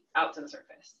internally out to the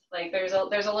surface. Like there's a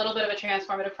little bit of a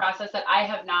transformative process that I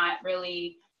have not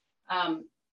really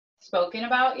spoken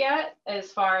about yet,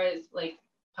 as far as like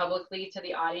publicly to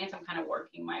the audience. I'm kind of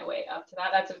working my way up to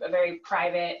that. That's a very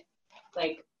private,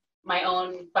 like my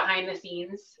own behind the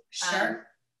scenes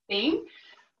thing.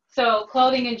 So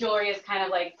clothing and jewelry is kind of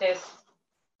like this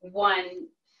one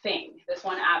thing, this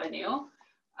one avenue.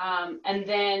 And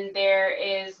then there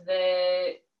is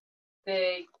the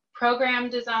program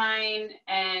design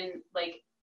and like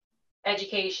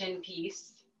education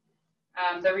piece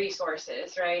the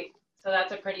resources, right? So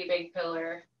that's a pretty big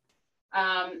pillar.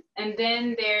 And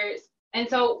then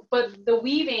but the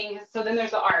weaving, so then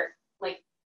there's the art, like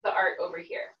the art over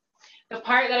here. The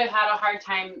part that I've had a hard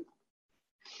time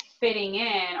fitting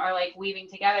in or like weaving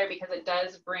together, because it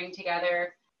does bring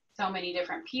together so many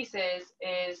different pieces,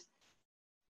 is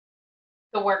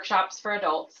the workshops for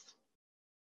adults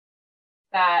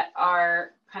that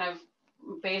are kind of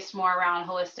based more around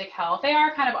holistic health. They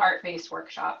are kind of art-based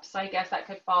workshops. So I guess that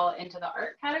could fall into the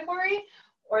art category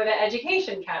or the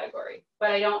education category,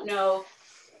 but I don't know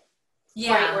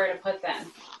quite where to put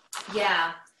them.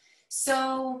 Yeah.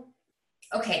 So,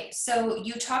 okay. So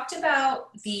you talked about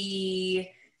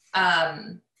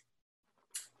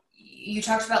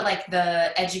like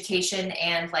the education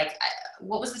and like,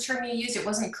 what was the term you used? It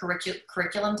wasn't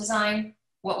curriculum design.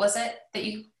 What was it that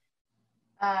you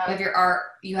have your art,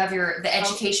 you have the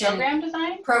education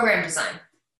program design.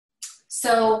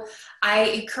 So I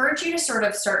encourage you to sort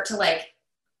of start to like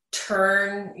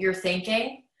turn your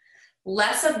thinking,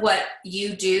 less of what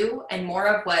you do and more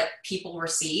of what people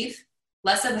receive,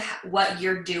 less of what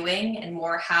you're doing and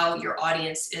more how your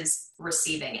audience is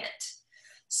receiving it.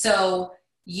 So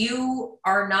you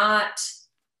are not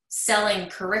selling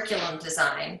curriculum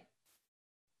design.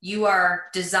 You are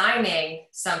designing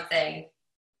something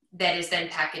that is then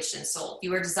packaged and sold.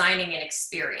 You are designing an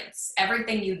experience.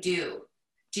 Everything you do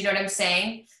you know what I'm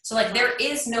saying? So like there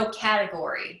is no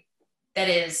category that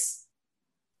is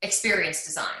experience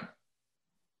design.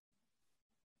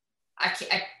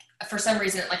 For some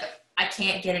reason, like I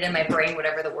can't get it in my brain,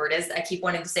 whatever the word is. I keep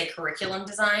wanting to say curriculum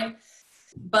design.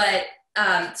 But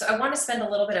so I want to spend a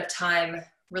little bit of time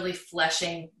really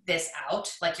fleshing this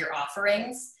out, like your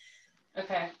offerings.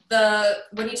 Okay.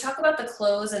 When you talk about the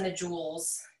clothes and the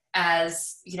jewels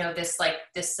as, you know, this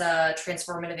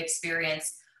transformative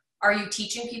experience, are you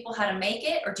teaching people how to make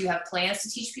it, or do you have plans to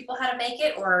teach people how to make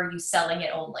it, or are you selling it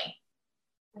only?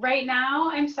 Right now,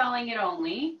 I'm selling it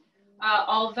only.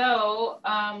 Although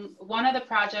one of the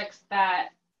projects that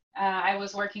I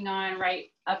was working on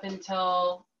right up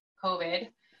until COVID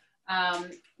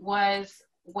was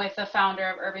with the founder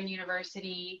of Urban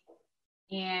University,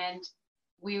 and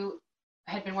we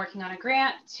had been working on a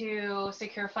grant to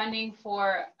secure funding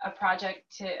for a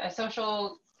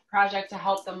social project to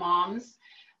help the moms,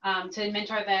 to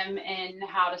mentor them in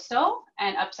how to sew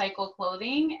and upcycle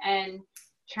clothing and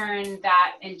turn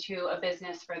that into a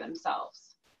business for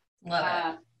themselves.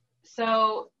 Love it.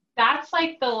 So that's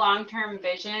like the long-term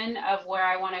vision of where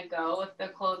I want to go with the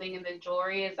clothing and the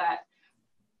jewelry, is that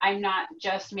I'm not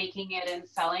just making it and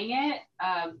selling it,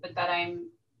 but that I'm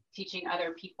teaching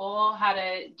other people how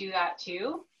to do that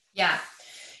too. Yeah.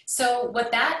 So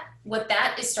what that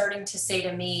is starting to say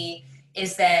to me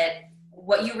is that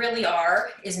what you really are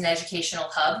is an educational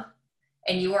hub,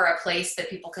 and you are a place that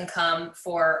people can come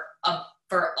for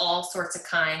all sorts of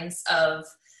kinds of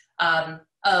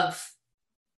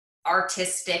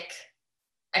artistic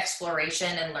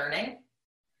exploration and learning.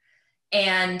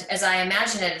 And as I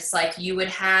imagine it, it's like you would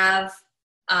have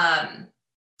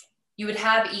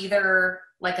either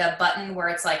like a button where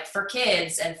it's like for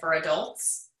kids and for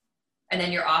adults, and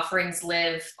then your offerings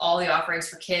live all the offerings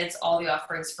for kids, all the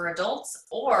offerings for adults,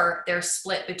 or they're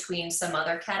split between some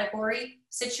other category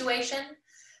situation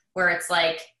where it's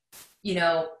like, you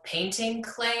know, painting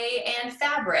clay and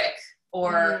fabric,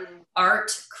 or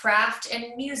art, craft,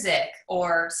 and music,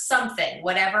 or something,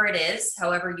 whatever it is,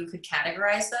 however you could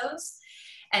categorize those.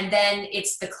 And then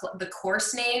it's the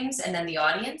course names and then the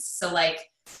audience. So like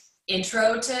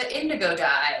intro to indigo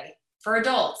dye for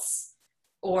adults,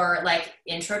 or like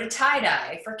intro to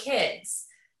tie-dye for kids.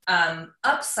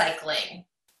 Upcycling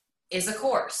is a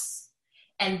course.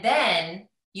 And then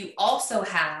you also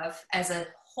have, as a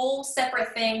whole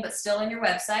separate thing, but still in your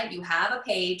website, you have a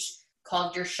page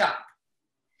called your shop.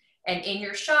 And in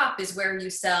your shop is where you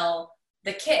sell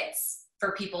the kits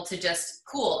for people to just,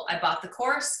 cool, I bought the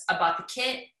course, I bought the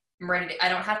kit, I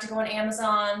don't have to go on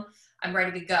Amazon, I'm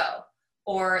ready to go.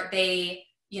 Or they,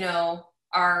 you know,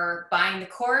 are buying the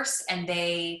course and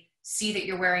they see that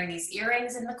you're wearing these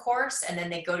earrings in the course, and then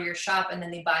they go to your shop and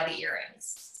then they buy the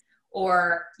earrings.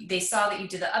 Or they saw that you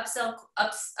did the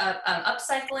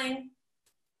upcycling,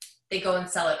 they go and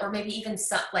sell it. Or maybe even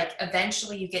like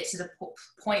eventually you get to the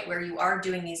point where you are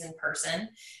doing these in person,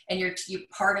 and you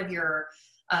part of your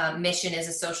mission is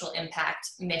a social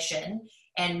impact mission,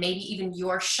 and maybe even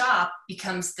your shop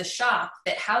becomes the shop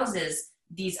that houses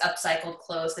these upcycled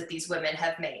clothes that these women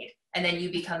have made, and then you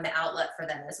become the outlet for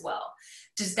them as well.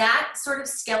 Does that sort of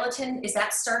skeleton, is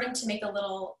that starting to make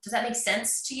does that make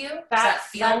sense to you? Does that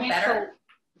feel better?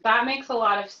 That makes a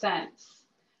lot of sense.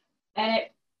 And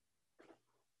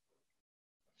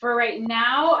for right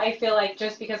now, I feel like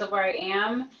just because of where I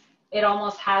am, it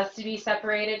almost has to be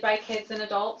separated by kids and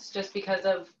adults just because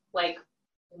of like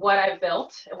what I've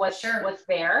built, what's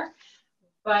there.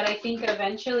 But I think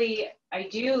eventually I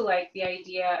do like the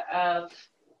idea of,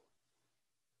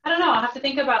 I don't know, I'll have to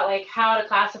think about like how to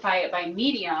classify it by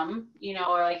medium, you know,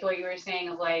 or like what you were saying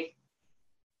of like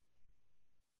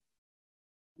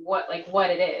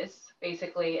what it is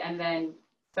basically, and then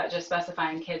just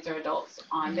specifying kids or adults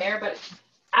on there. But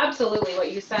absolutely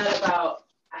what you said about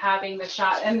having the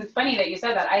shop, and it's funny that you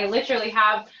said that. I literally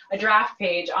have a draft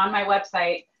page on my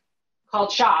website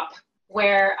called Shop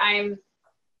where I'm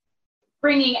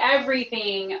bringing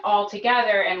everything all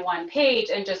together in one page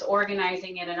and just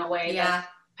organizing it in a way that's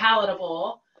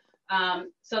palatable,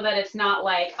 so that it's not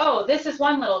like, oh, this is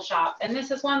one little shop and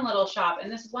this is one little shop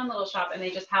and this is one little shop, and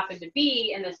they just happen to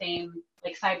be in the same,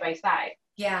 like, side by side.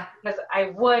 Yeah. Because I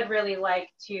would really like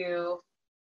to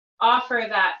offer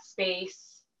that space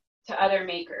to other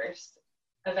makers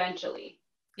eventually.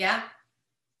 Yeah,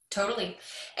 totally.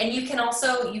 And you can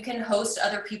host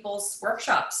other people's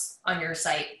workshops on your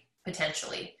site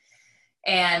potentially,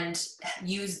 and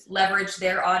leverage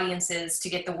their audiences to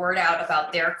get the word out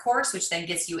about their course, which then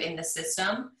gets you in the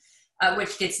system,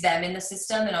 which gets them in the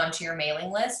system and onto your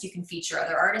mailing list. You can feature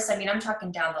other artists. I mean, I'm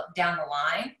talking down the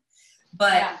line,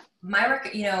 but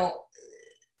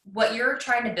what you're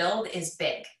trying to build is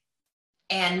big,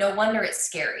 and no wonder it's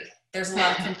scary. There's a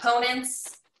lot of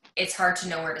components. It's hard to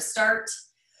know where to start.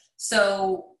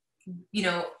 So,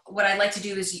 what I'd like to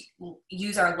do is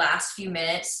use our last few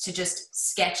minutes to just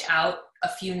sketch out a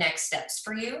few next steps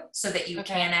for you so that you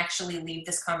can actually leave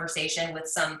this conversation with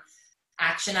some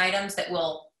action items that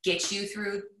will get you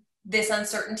through this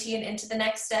uncertainty and into the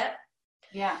next step.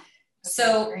 Yeah.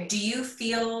 So do you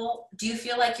feel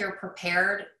like you're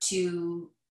prepared to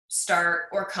start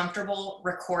or comfortable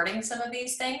recording some of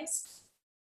these things?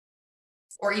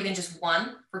 Or even just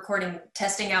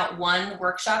testing out one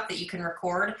workshop that you can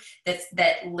record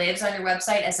that lives on your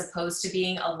website, as opposed to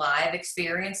being a live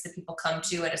experience that people come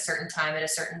to at a certain time at a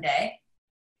certain day?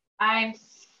 I'm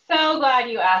so glad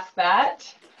you asked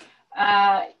that.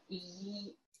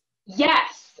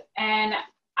 Yes. And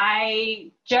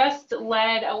I just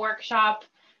led a workshop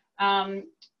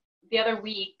the other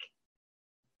week,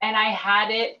 and I had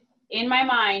it in my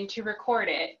mind to record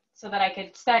it so that I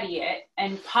could study it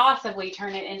and possibly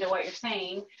turn it into what you're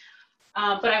saying.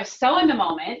 But I was so in the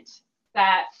moment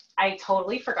that I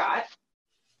totally forgot.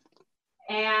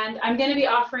 And I'm going to be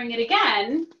offering it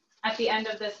again at the end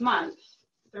of this month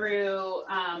through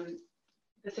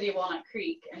the city of Walnut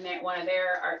Creek and one of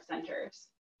their art centers.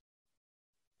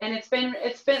 And it's been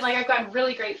like, I've gotten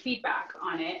really great feedback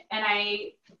on it. And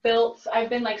I've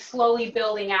been like slowly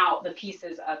building out the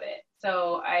pieces of it.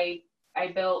 So I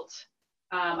built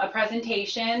a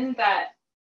presentation that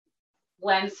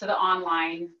lends to the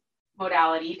online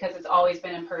modality because it's always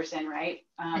been in person, right?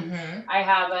 I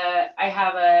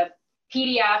have a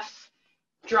PDF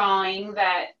drawing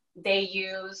that they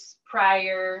use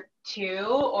prior to,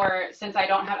 or since I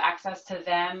don't have access to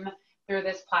them through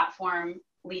this platform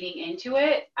leading into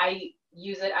it, I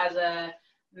use it as a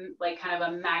kind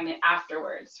of a magnet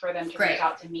afterwards for them to reach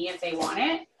out to me if they want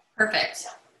it. Perfect.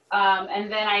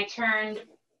 And then I turned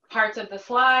parts of the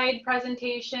slide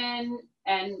presentation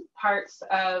and parts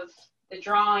of the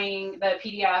drawing, the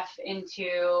PDF,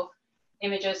 into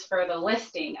images for the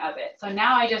listing of it. So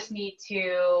now I just need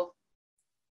to,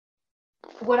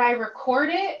 would I record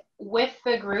it with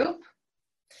the group?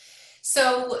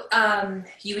 So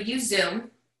you would use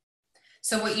Zoom.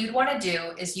 So what you'd want to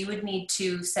do is you would need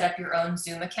to set up your own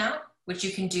Zoom account, which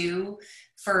you can do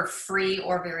for free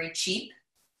or very cheap.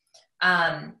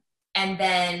 And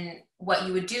then what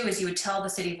you would do is you would tell the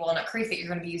city of Walnut Creek that you're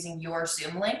going to be using your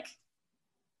Zoom link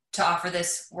to offer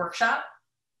this workshop.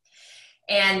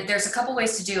 And there's a couple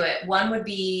ways to do it. One would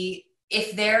be,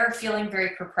 if they're feeling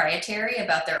very proprietary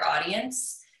about their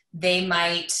audience, they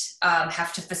might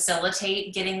have to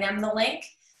facilitate getting them the link.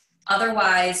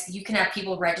 Otherwise, you can have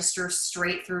people register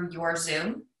straight through your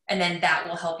Zoom, and then that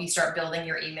will help you start building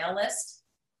your email list.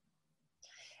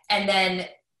 And then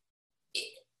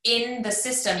in the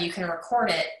system, you can record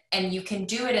it, and you can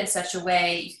do it in such a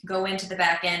way, you can go into the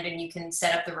back end and you can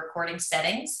set up the recording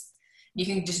settings. You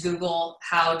can just Google,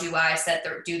 how do I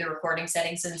do the recording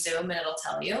settings in Zoom, and it'll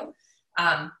tell you.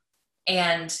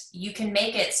 And you can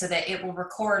make it so that it will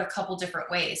record a couple different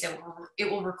ways.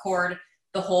 It will record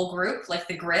the whole group, like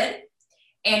the grid,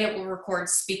 and it will record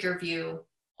speaker view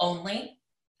only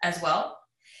as well.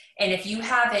 And if you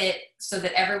have it so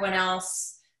that everyone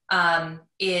else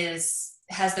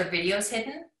has their videos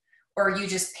hidden, or you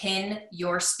just pin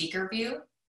your speaker view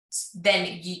then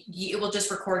it will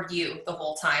just record you the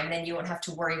whole time. Then you won't have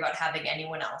to worry about having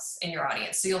anyone else in your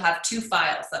audience. So you'll have 2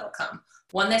 files that'll come.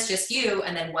 One that's just you,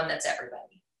 and then one that's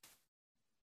everybody.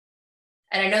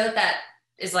 And I know that that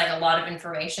is like a lot of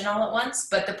information all at once,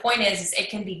 but the point is it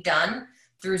can be done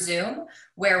through Zoom,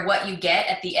 where what you get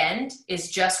at the end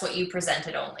is just what you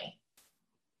presented only.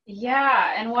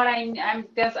 Yeah, and what I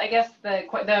guess the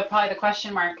probably the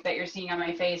question mark that you're seeing on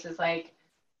my face is like,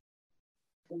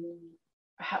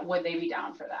 would they be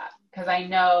down for that? Because I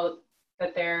know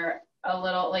that they're a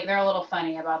little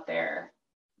funny about their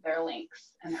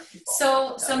links and their people.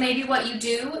 So maybe what you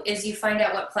do is you find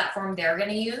out what platform they're going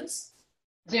to use.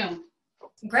 Zoom.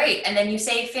 Great, and then you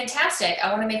say, fantastic.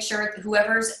 I want to make sure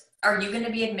are you going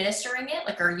to be administering it?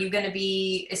 Like,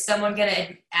 is someone going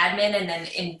to admin and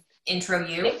then intro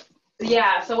you?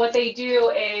 Yeah. So what they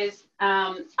do is,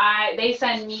 they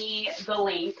send me the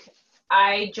link.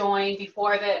 I join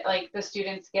before the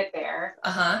students get there.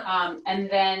 And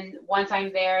then once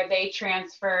I'm there, they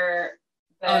transfer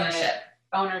the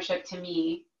ownership to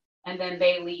me, and then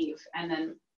they leave, and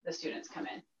then the students come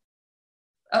in.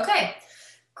 Okay.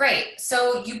 Great.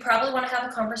 So you probably want to have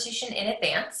a conversation in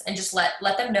advance and just let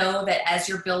them know that as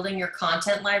you're building your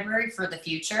content library for the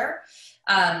future,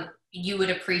 you would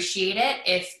appreciate it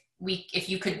if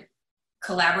you could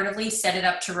collaboratively set it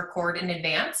up to record in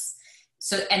advance.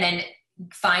 And then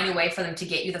find a way for them to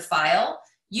get you the file.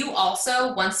 You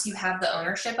also, once you have the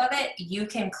ownership of it, you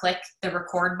can click the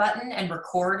record button and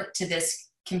record to this.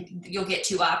 You'll get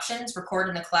 2 options: record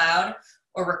in the cloud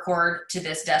or record to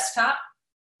this desktop.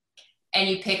 And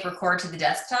you pick record to the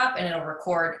desktop, and it'll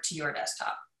record to your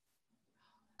desktop.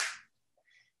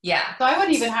 Yeah. So I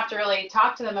wouldn't even have to really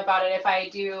talk to them about it if I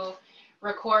do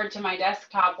record to my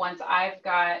desktop once I've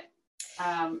got.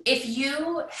 If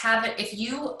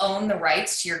you own the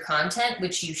rights to your content,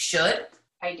 which you should.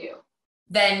 I do.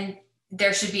 Then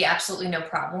there should be absolutely no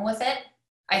problem with it.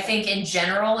 I think in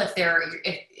general, if they're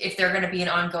going to be an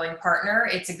ongoing partner,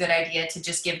 it's a good idea to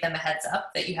just give them a heads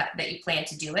up that you plan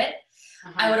to do it.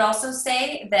 I would also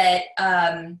say that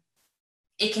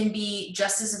it can be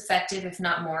just as effective, if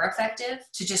not more effective,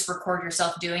 to just record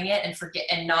yourself doing it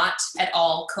and not at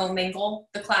all commingle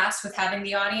the class with having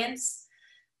the audience,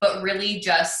 but really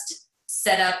just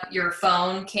set up your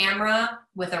phone camera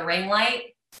with a ring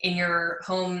light in your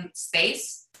home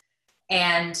space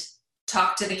and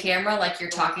talk to the camera like you're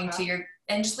talking to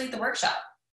and just lead the workshop.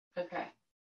 Okay.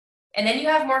 And then you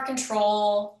have more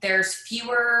control. There's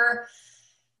fewer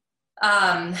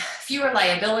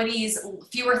liabilities,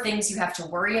 fewer things you have to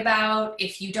worry about.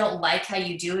 If you don't like how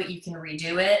you do it, you can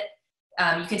redo it.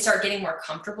 You can start getting more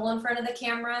comfortable in front of the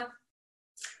camera.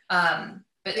 But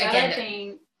the other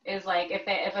thing is, like,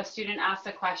 if a student asks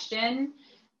a question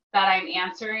that I'm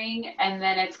answering, and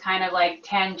then it's kind of like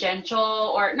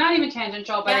tangential, or not even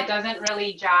tangential, but it doesn't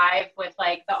really jive with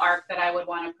like the arc that I would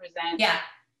want to present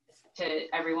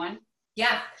to everyone.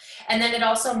 Yeah. And then it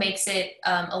also makes it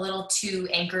a little too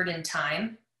anchored in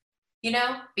time,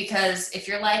 because if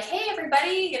you're like, hey,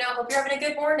 everybody, hope you're having a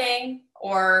good morning,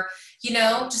 or,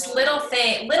 just little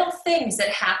things that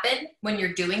happen when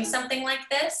you're doing something like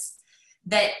this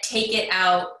that take it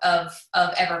out of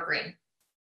evergreen.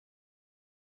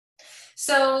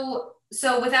 So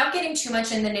without getting too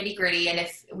much in the nitty gritty, and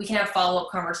if we can have follow-up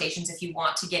conversations if you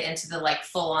want to get into the like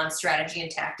full-on strategy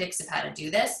and tactics of how to do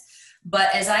this.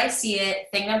 But as I see it,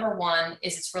 thing number 1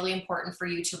 is it's really important for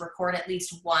you to record at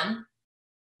least one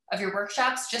of your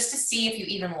workshops just to see if you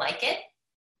even like it,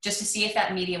 just to see if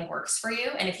that medium works for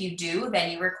you. And if you do, then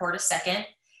you record a second,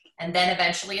 and then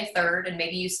eventually a third. And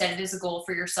maybe you set it as a goal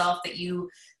for yourself that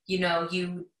you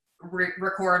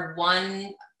record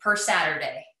one per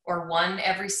Saturday or one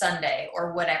every Sunday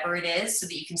or whatever it is, so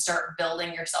that you can start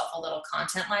building yourself a little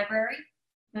content library.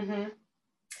 Mm-hmm.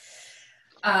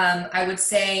 I would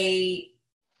say,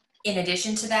 in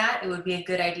addition to that, it would be a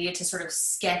good idea to sort of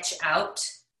sketch out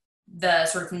the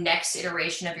sort of next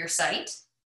iteration of your site.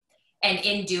 And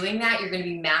in doing that, you're going to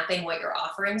be mapping what your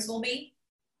offerings will be.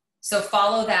 So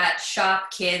follow that shop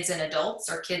kids and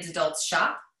adults, or kids, adults,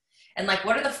 shop. And like,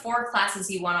 what are the 4 classes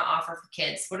you want to offer for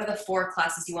kids? What are the 4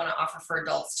 classes you want to offer for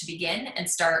adults to begin, and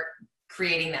start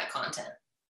creating that content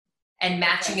and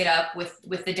matching it up with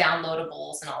the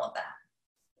downloadables and all of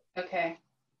that. Okay.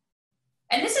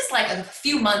 And this is like a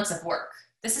few months of work.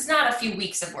 This is not a few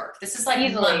weeks of work. This is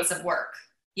like months of work.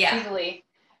 Yeah. Easily.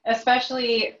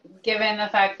 Especially given the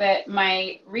fact that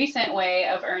my recent way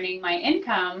of earning my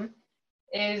income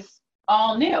is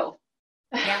all new.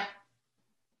 Yeah.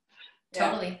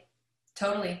 Totally.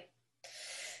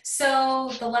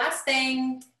 So the last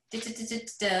thing,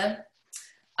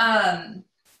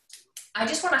 I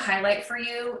just want to highlight for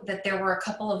you that there were a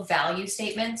couple of value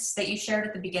statements that you shared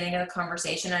at the beginning of the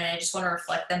conversation, and I just want to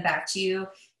reflect them back to you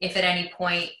if at any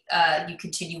point you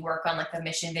continue work on like a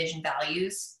mission, vision,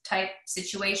 values type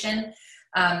situation,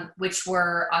 which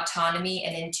were autonomy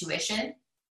and intuition.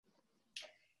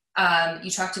 You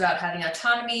talked about having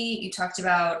autonomy, you talked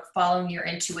about following your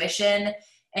intuition,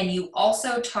 and you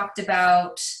also talked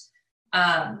about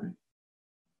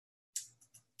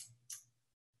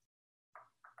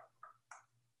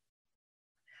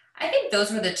I think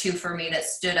those were the two for me that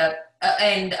stood up,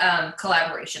 and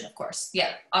collaboration, of course.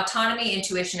 Yeah, autonomy,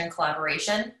 intuition, and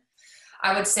collaboration.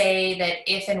 I would say that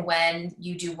if and when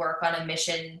you do work on a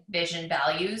mission, vision,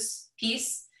 values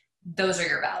piece, those are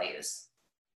your values.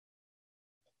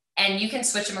 And you can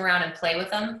switch them around and play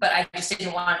with them, but I just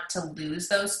didn't want to lose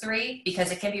those three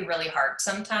because it can be really hard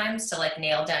sometimes to like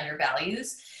nail down your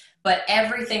values. But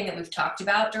everything that we've talked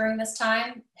about during this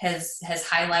time has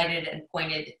highlighted and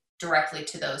pointed directly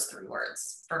to those three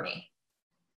words for me.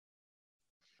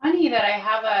 Funny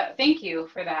that thank you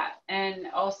for that. And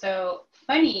also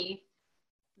funny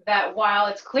that while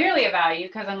it's clearly a value,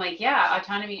 because I'm like, yeah,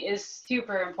 autonomy is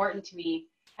super important to me,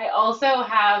 I also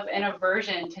have an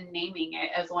aversion to naming it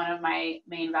as one of my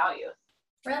main values.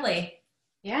 Really?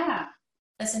 Yeah.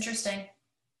 That's interesting.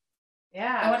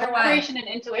 Yeah. I wonder Collaboration why. and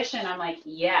intuition, I'm like,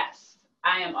 yes,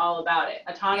 I am all about it.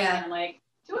 Autonomy, Yeah. I'm like,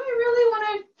 do I really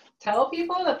want to tell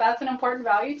people that that's an important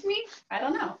value to me? I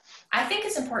don't know. I think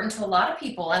it's important to a lot of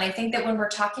people. And I think that when we're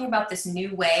talking about this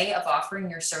new way of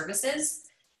offering your services,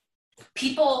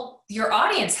 people, your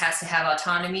audience has to have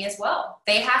autonomy as well.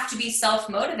 They have to be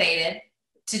self-motivated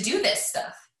to do this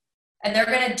stuff. And they're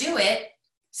going to do it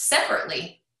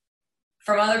separately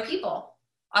from other people.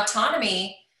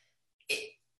 Autonomy,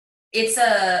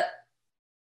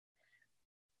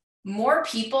 more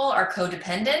people are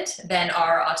codependent than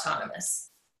are autonomous.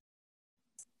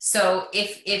 So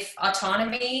if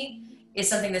autonomy is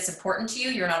something that's important to you,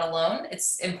 you're not alone.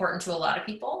 It's important to a lot of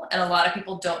people, and a lot of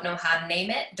people don't know how to name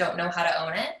it, don't know how to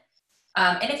own it.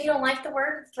 And if you don't like the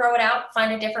word, throw it out,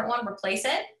 find a different one, replace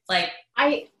it. Like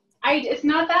it's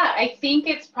not that. I think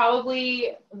it's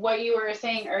probably what you were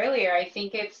saying earlier. I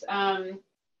think it's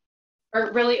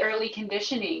or really early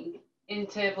conditioning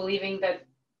into believing that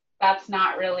that's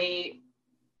not really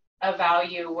a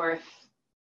value worth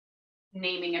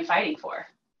naming and fighting for.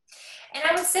 And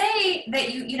I would say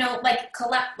that you know, like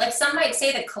some might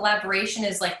say that collaboration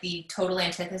is like the total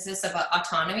antithesis of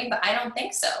autonomy, but I don't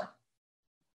think so.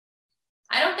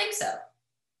 I don't think so.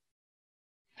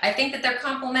 I think that they're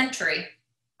complementary.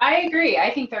 I agree.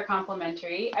 I think they're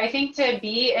complementary. I think to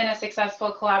be in a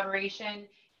successful collaboration,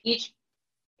 each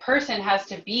person has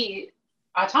to be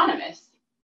autonomous.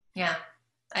 Yeah,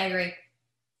 I agree.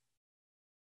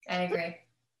 I agree.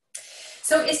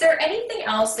 So is there anything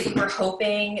else that you were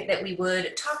hoping that we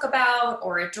would talk about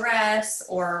or address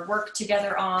or work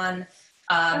together on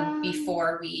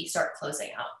before we start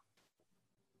closing out?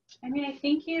 I mean, I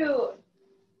think you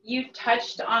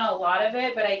touched on a lot of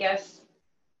it, but I guess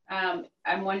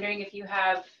I'm wondering if you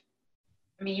have,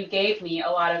 I mean, you gave me a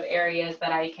lot of areas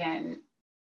that I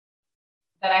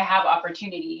have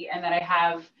opportunity and that I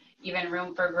have even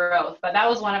room for growth. But that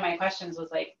was one of my questions,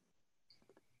 was like,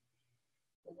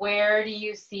 where do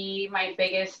you see my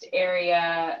biggest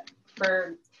area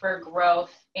for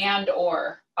growth and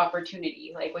or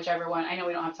opportunity? Like whichever one. I know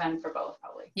we don't have time for both,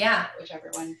 probably. Yeah. Whichever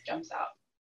one jumps out.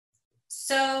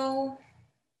 So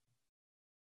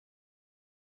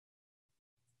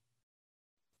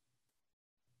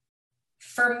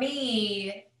for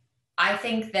me, I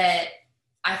think that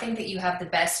you have the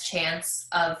best chance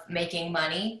of making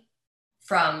money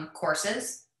from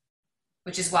courses,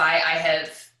 which is why I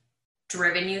have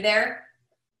driven you there.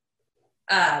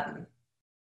 I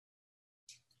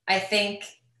think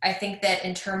that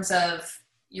in terms of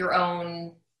your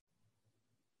own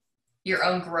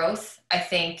growth, I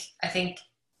think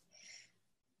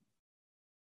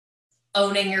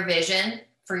owning your vision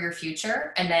for your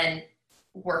future and then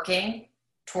working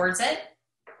towards it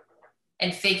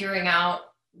and figuring out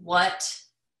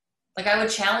I would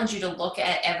challenge you to look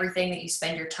at everything that you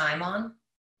spend your time on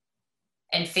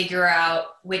and figure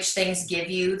out which things give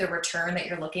you the return that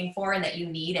you're looking for and that you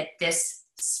need at this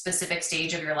specific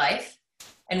stage of your life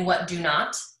and what do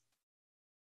not.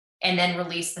 And then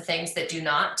release the things that do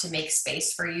not to make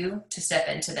space for you to step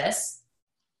into this.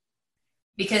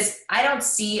 Because I don't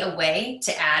see a way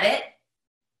to add it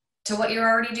to what you're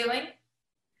already doing.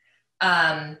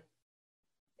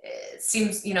 It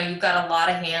seems, you've got a lot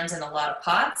of hands and a lot of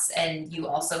pots, and you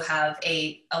also have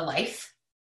a life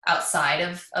outside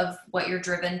of what you're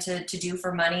driven to do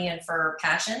for money and for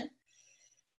passion.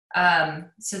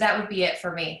 So that would be it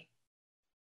for me.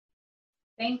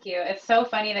 Thank you. It's so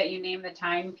funny that you named the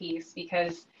time piece,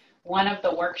 because one of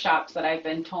the workshops that I've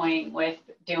been toying with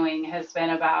doing has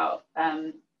been about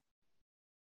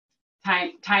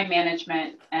time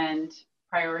management and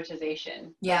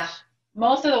prioritization. Yeah. Which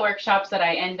most of the workshops that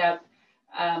I end up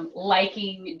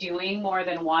liking doing more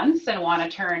than once and want to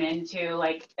turn into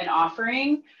like an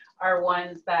offering are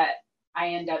ones that I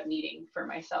end up needing for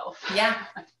myself. Yeah,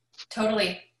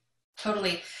 totally.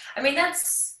 Totally. I mean,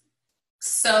 that's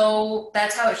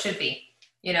how it should be.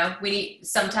 You know,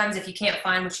 sometimes if you can't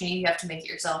find what you need, you have to make it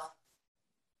yourself.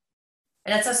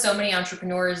 And that's how so many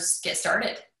entrepreneurs get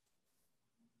started,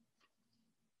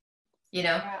 you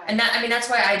know? Yeah. And that's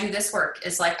why I do this work,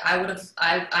 is like,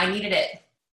 I needed it.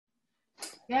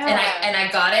 Yeah. And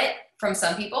I got it from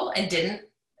some people and didn't,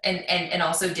 and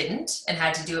also didn't, and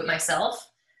had to do it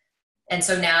myself. And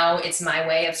so now it's my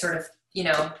way of sort of, you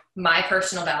know, my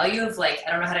personal value of like,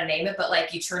 I don't know how to name it, but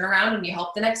like you turn around and you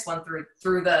help the next one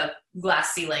through the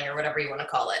glass ceiling or whatever you want to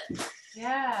call it.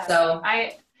 Yeah. So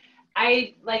I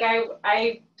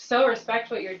so respect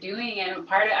what you're doing. And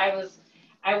part of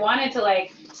I wanted to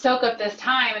like soak up this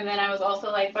time. And then I was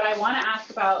also like, but I want to ask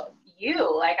about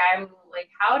you. Like, I'm like,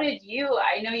 how did you,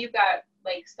 I know you've got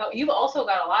like, so you've also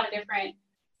got a lot of different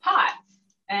pots,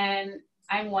 and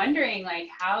I'm wondering like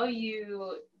how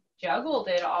you juggled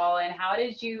it all, and how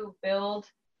did you build,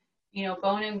 you know,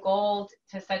 Bone and Gold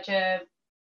to such a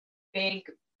big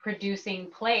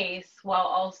producing place, while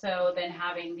also then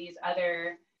having these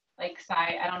other like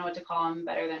side, I don't know what to call them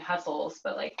better than hustles,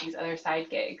 but like these other side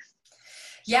gigs.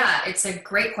 yeah, it's a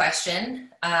great question.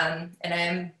 And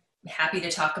I'm happy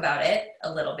to talk about it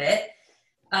a little bit.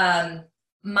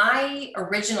 My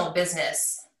original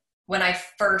business, when I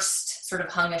first sort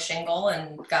of hung a shingle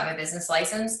and got my business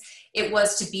license, it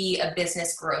was to be a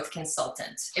business growth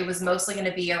consultant. It was mostly going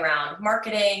to be around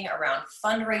marketing, around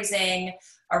fundraising,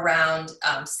 around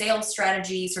sales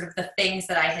strategy, sort of the things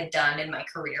that I had done in my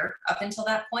career up until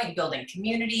that point, building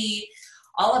community,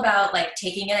 all about like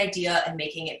taking an idea and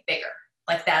making it bigger.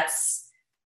 Like that's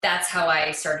how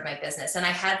I started my business. And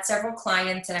I had several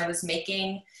clients and I was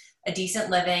making a decent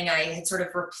living. I had sort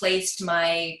of replaced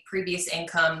my previous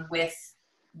income with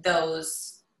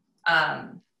those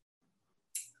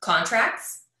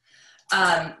contracts.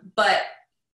 But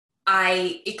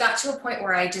it got to a point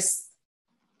where I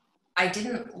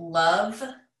didn't love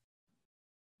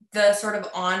the sort of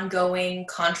ongoing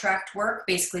contract work,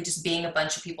 basically just being a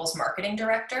bunch of people's marketing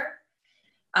director.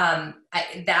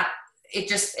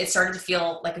 It started to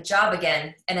feel like a job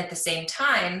again. And at the same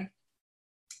time,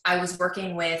 I was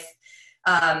working with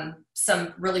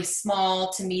some really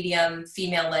small to medium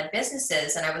female-led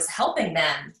businesses, and I was helping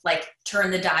them like turn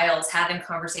the dials, having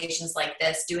conversations like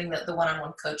this, doing the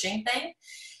one-on-one coaching thing,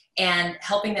 and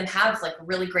helping them have like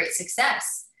really great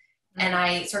success. Mm-hmm. And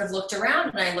I sort of looked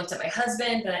around and I looked at my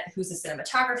husband, who's a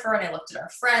cinematographer, and I looked at our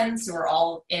friends who were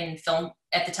all in film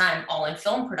at the time, all in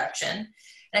film production.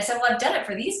 And I said, well, I've done it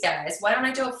for these guys. Why don't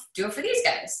I do it for these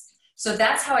guys? So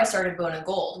that's how I started Bone and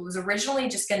Gold. It was originally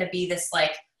just going to be this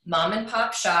like mom and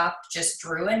pop shop, just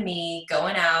Drew and me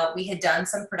going out. We had done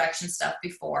some production stuff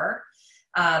before.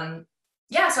 So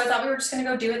I thought we were just going to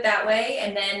go do it that way.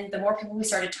 And then the more people we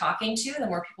started talking to, the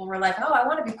more people were like, oh, I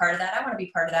want to be part of that. I want to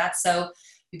be part of that. So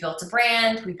we built a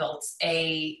brand. I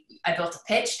built a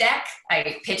pitch deck.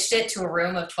 I pitched it to a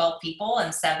room of 12 people,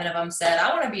 and 7 of them said, I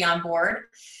want to be on board.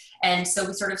 And so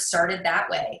we sort of started that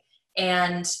way.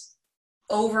 And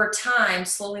over time,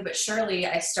 slowly but surely,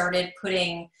 I started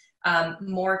putting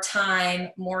more time,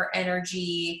 more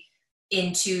energy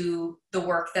into the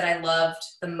work that I loved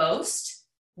the most,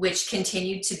 which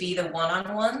continued to be the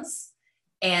one-on-ones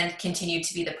and continued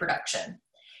to be the production.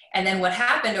 And then what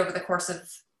happened over the course of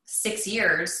 6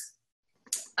 years,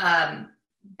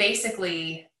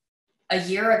 basically a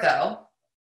year ago,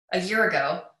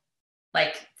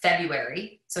 like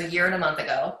February, so a year and a month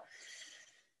ago,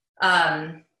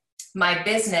 my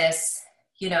business,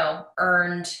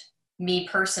 earned me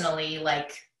personally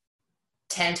like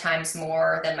 10 times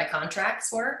more than my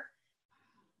contracts were.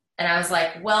 And I was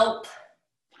like, well,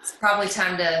 it's probably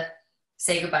time to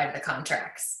say goodbye to the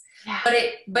contracts. Yeah.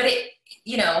 I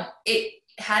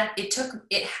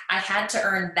had to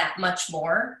earn that much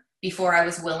more before I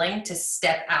was willing to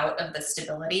step out of the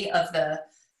stability of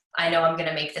I know I'm going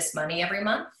to make this money every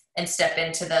month, and step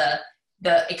into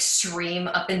the extreme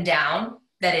up and down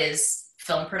that is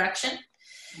film production.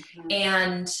 Mm-hmm.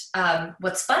 And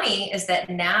what's funny is that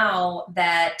now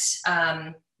that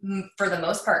for the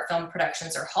most part film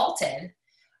productions are halted,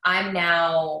 I'm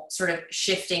now sort of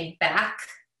shifting back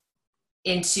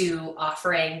into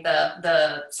offering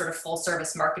the sort of full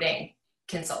service marketing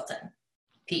consultant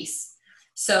piece.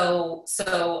 So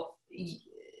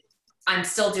I'm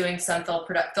still doing some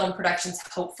film productions.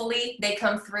 Hopefully they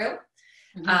come through.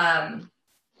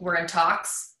 We're in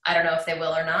talks. I don't know if they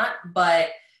will or not, but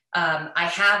I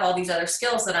have all these other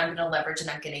skills that I'm going to leverage and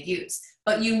I'm going to use.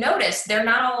 But you notice they're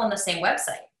not all on the same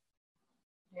website.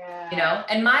 Yeah. You know,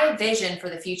 and my vision for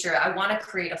the future, I want to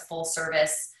create a full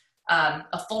service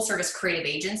creative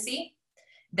agency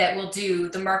that will do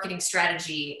the marketing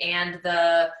strategy and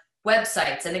the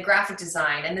websites and the graphic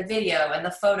design and the video and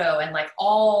the photo and like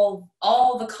all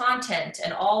the content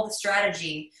and all the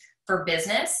strategy for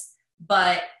business.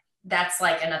 But that's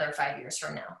like another 5 years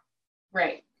from now.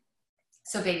 Right.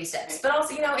 So baby steps. Right. But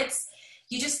also, you know,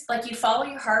 you just like, you follow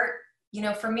your heart. You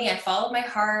know, for me, I followed my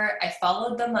heart. I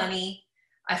followed the money.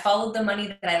 I followed the money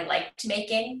that I liked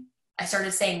making. I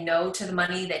started saying no to the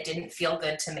money that didn't feel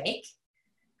good to make.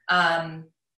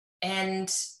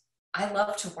 And I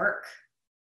love to work.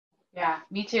 Yeah,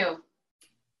 me too.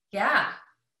 Yeah.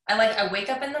 I wake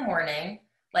up in the morning,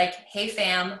 like, hey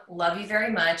fam, love you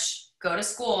very much. Go to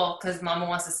school because mama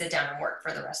wants to sit down and work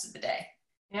for the rest of the day.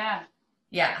 Yeah.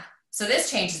 Yeah. So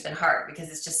this change has been hard because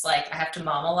it's just like, I have to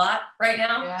mom a lot right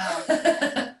now.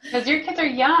 Yeah. Because your kids are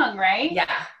young, right?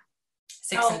 Yeah.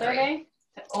 6 and 3. They?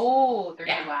 Oh, 3.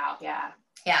 Yeah. Wow. Yeah.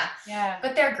 Yeah. Yeah.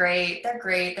 But they're great. They're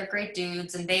great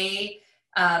dudes. And they,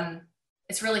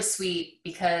 it's really sweet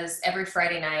because every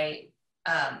Friday night,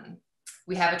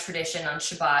 we have a tradition on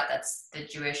Shabbat. That's the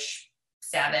Jewish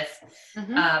Sabbath.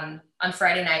 Mm-hmm. On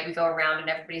Friday night, we go around and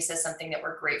everybody says something that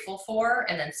we're grateful for,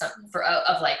 and then some for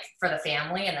the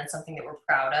family, and then something that we're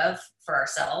proud of for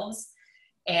ourselves.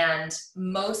 And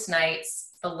most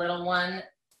nights, the little one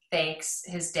thanks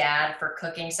his dad for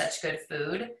cooking such good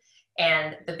food.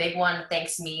 And the big one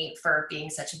thanks me for being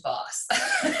such a boss.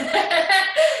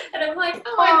 And I'm like,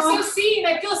 oh, I'm so seen.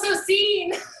 I feel so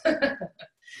seen.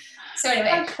 So anyway.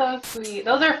 That's so sweet.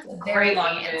 Those are very great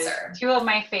long answers. answer. 2 of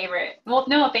my favorite. Well,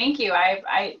 no, thank you.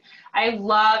 I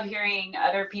love hearing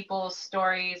other people's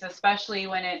stories, especially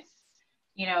when it's,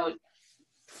 you know,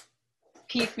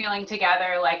 piecemealing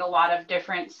together like a lot of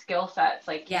different skill sets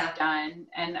like you've done.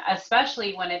 And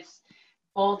especially when it's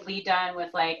boldly done with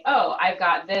like, oh, I've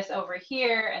got this over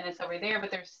here and this over there,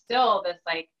 but there's still this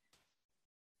like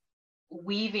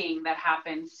weaving that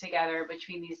happens together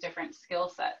between these different skill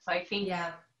sets. So I think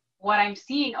what I'm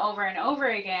seeing over and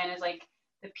over again is like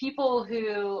the people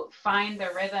who find the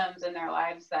rhythms in their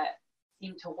lives that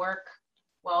seem to work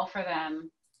well for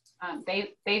them,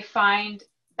 they find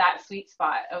that sweet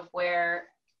spot of where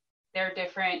their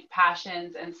different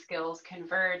passions and skills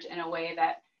converge in a way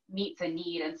that meets a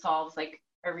need and solves like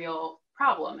a real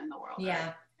problem in the world.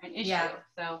 Yeah. Or an issue.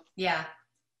 So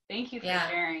thank you for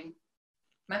sharing.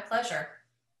 My pleasure.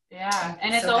 Yeah.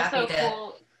 And it's also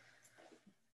cool.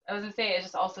 I was gonna say, it's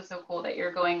just also so cool that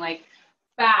you're going like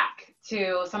back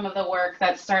to some of the work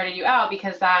that started you out,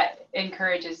 because that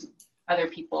encourages other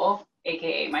people,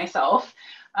 AKA myself,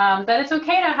 that it's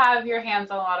okay to have your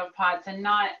hands on a lot of pots, and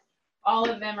not all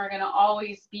of them are going to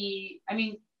always be, I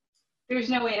mean, there's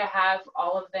no way to have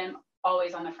all of them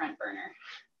always on the front burner,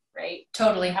 right?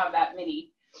 Totally. You have that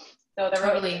many. So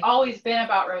it's always been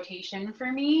about rotation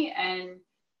for me, and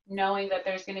knowing that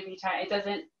there's going to be time. It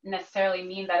doesn't necessarily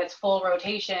mean that it's full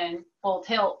rotation, full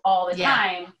tilt all the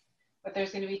time, but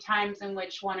there's going to be times in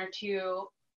which 1 or 2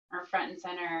 are front and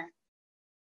center,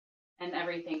 and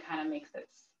everything kind of makes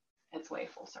its way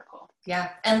full circle.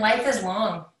 Yeah. And life is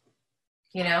long,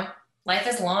 you know, life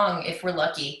is long if we're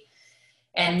lucky,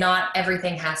 and not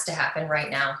everything has to happen right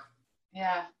now.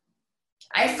 Yeah.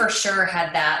 I for sure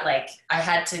had that, like, I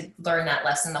had to learn that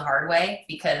lesson the hard way,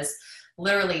 because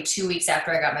literally 2 weeks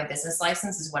after I got my business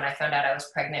license is when I found out I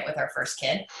was pregnant with our first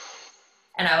kid.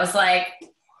 And I was like,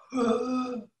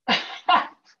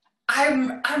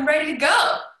 I'm ready to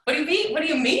go. What do you mean? What do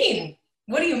you mean?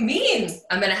 What do you mean?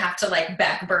 I'm going to have to like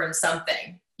back burn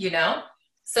something, you know?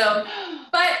 So,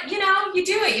 but you know, you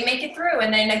do it, you make it through.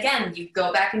 And then again, you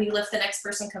go back and you lift the next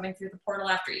person coming through the portal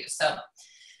after you. So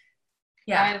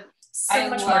yeah, so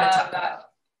much more to talk about.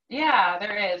 Yeah,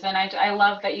 there is. And I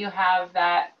love that you have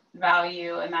that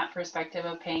value and that perspective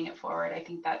of paying it forward. I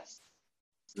think that's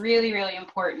really, really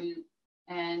important.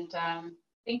 And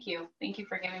thank you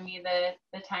for giving me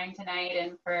the time tonight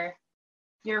and for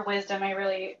your wisdom. I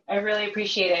really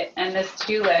appreciate it. And this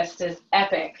to-do list is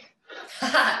epic.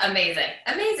 Amazing.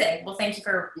 Well, thank you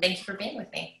for being with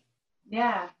me.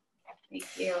 Yeah, thank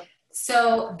you.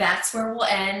 So that's where we'll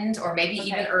end, or maybe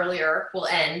even earlier, we'll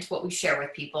end what we share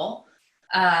with people.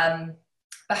 But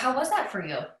how was that for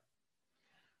you?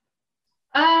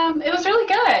 It was really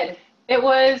good.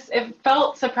 It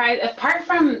felt surprised, apart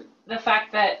from the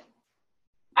fact that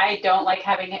I don't like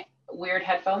having weird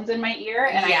headphones in my ear,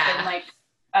 and I've been Yeah. like,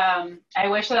 I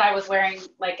wish that I was wearing,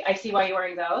 like, I see why you're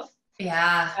wearing those.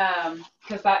 Yeah.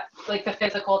 Because that, like, the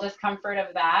physical discomfort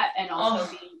of that, and also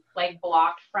Oh, being like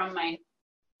blocked from my,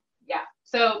 yeah.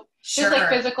 So just like sure.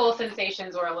 physical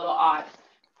sensations were a little odd.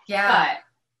 Yeah. But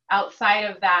outside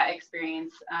of that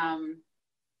experience,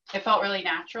 it felt really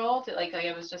natural to, like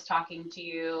I was just talking to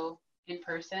you in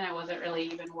person. I wasn't really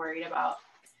even worried about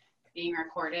being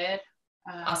recorded.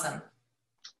 Awesome.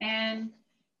 And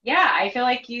yeah, I feel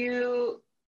like you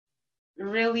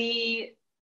really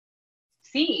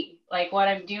see like what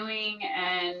I'm doing,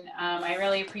 and I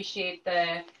really appreciate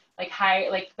the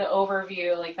like the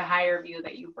overview, like the higher view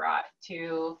that you brought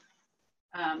to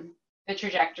the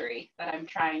trajectory that I'm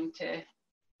trying to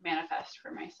manifest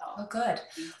for myself. Oh, good.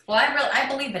 Well, I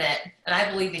believe in it, and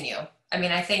I believe in you. I mean,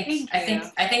 Thank you.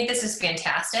 I think this is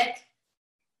fantastic,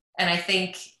 and I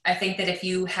think that if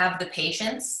you have the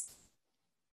patience,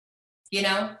 you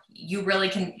know, you really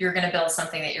can. You're going to build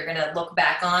something that you're going to look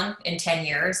back on in 10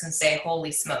 years and say,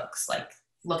 "Holy smokes! Like,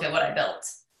 look at what I built."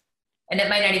 And it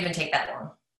might not even take that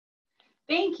long.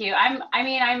 Thank you.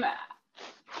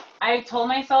 I told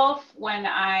myself when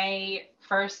I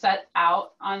first set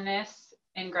out on this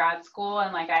in grad school,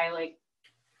 and like I like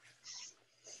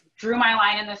drew my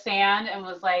line in the sand and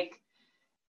was like,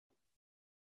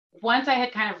 once I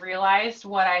had kind of realized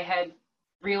what I had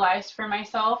realized for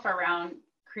myself around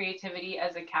creativity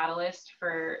as a catalyst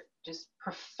for just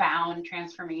profound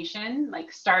transformation,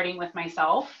 like starting with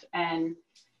myself and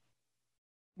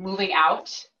moving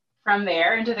out from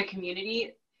there into the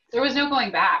community, there was no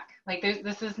going back. Like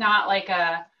this is not like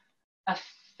a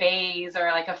phase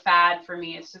or like a fad for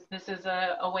me. It's just, this is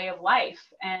a way of life.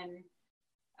 And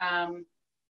I'm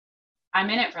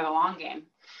in it for the long game.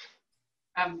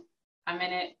 I'm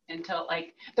in it until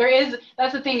like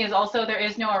that's the thing is also there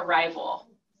is no arrival.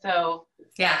 So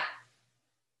Yeah.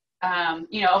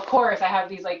 you know, of course I have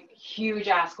these like huge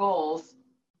ass goals,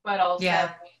 but also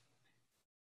Yeah.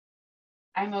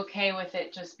 I'm okay with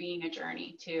it just being a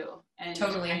journey too, and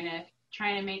Totally.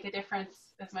 trying to make a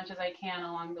difference as much as I can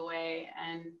along the way,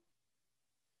 and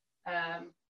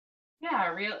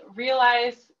yeah,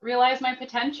 realize my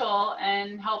potential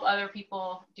and help other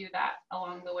people do that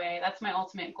along the way. That's my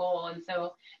ultimate goal, and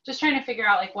so just trying to figure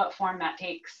out like what form that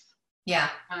takes. Yeah.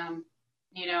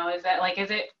 You know, is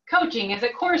it coaching? Is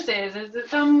it courses? Is it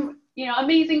some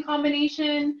amazing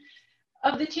combination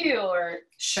of the two? Or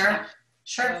Sure. yeah.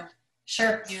 Sure. So,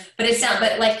 Sure. But it's not,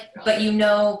 but like, but you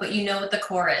know what the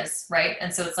core is, right?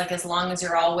 And so it's like, as long as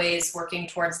you're always working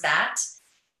towards that,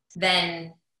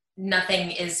 then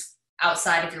nothing is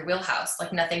outside of your wheelhouse.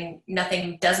 Like nothing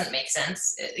doesn't make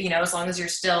sense. You know, as long as you're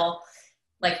still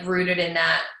like rooted in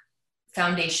that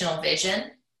foundational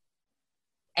vision,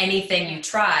 anything you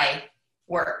try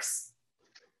works.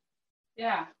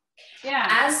 Yeah. Yeah.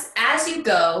 As you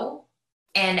go,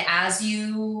 and as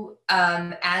you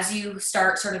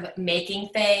start sort of making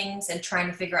things and trying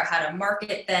to figure out how to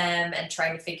market them and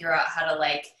trying to figure out how to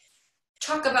like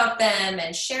talk about them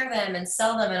and share them and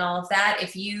sell them and all of that,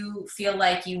 if you feel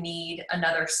like you need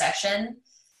another session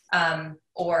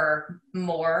or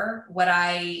more,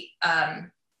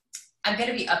 I'm going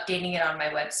to be updating it on my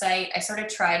website. I sort of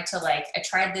tried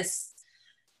this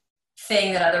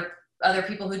thing that other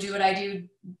people who do what I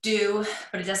do,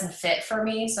 but it doesn't fit for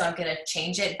me. So I'm going to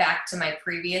change it back to my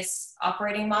previous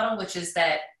operating model, which is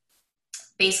that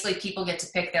basically people get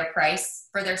to pick their price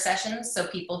for their sessions. So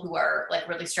people who are like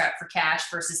really strapped for cash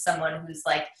versus someone who's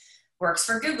like works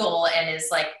for Google and is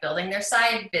like building their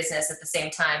side business at the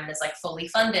same time and is like fully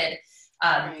funded,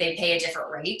 Right. they pay a different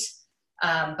rate.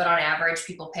 But on average,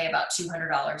 people pay about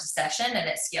 $200 a session, and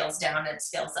it scales down and it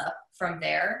scales up from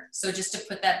there. So just to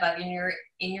put that bug in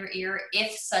your ear,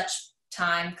 if such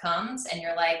time comes and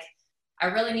you're like, I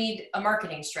really need a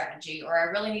marketing strategy, or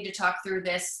I really need to talk through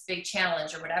this big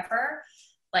challenge or whatever,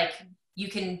 like you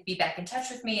can be back in touch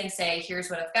with me and say, here's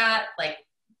what I've got. Like,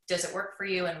 does it work for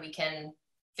you? And we can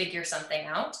figure something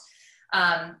out.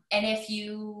 And if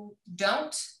you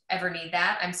don't ever need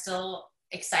that, I'm still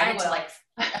excited to like,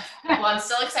 well, I'm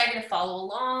still excited to follow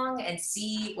along and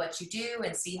see what you do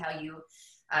and see how you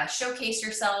showcase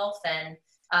yourself. And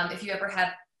if you ever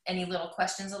have any little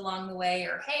questions along the way,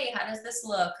 or, hey, how does this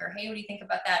look? Or, hey, what do you think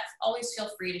about that? Always feel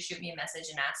free to shoot me a message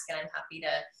and ask, and I'm happy to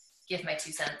give my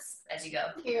 2 cents as you go.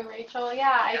 Thank you, Rachel.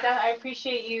 Yeah, I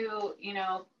appreciate you,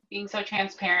 being so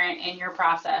transparent in your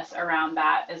process around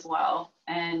that as well.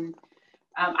 And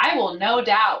I will no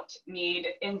doubt need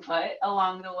input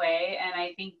along the way. And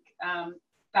I think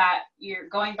that you're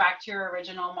going back to your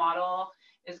original model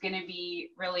is going to be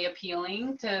really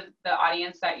appealing to the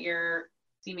audience that you're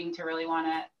seeming to really want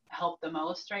to help the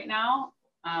most right now,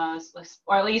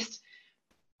 or at least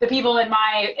the people in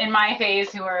my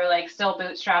phase who are like still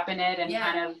bootstrapping it and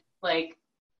kind of like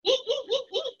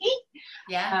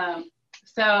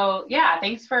so yeah,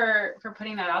 thanks for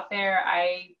putting that out there.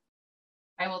 I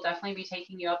will definitely be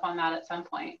taking you up on that at some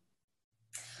point.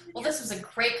 Well, this was a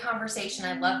great conversation.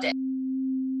 I loved it.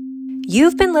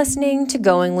 You've been listening to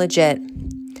Going Legit.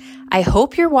 I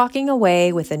hope you're walking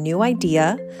away with a new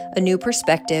idea, a new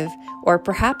perspective, or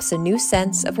perhaps a new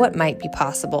sense of what might be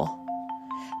possible.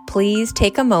 Please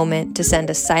take a moment to send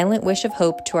a silent wish of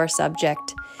hope to our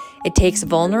subject. It takes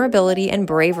vulnerability and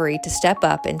bravery to step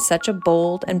up in such a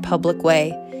bold and public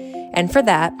way, and for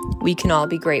that, we can all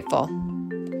be grateful.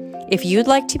 If you'd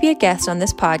like to be a guest on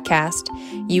this podcast,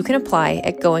 you can apply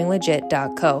at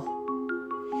goinglegit.co.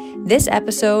 This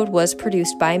episode was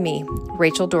produced by me,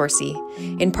 Rachel Dorsey,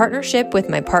 in partnership with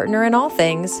my partner in all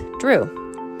things,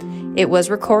 Drew. It was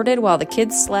recorded while the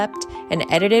kids slept and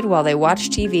edited while they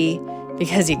watched TV,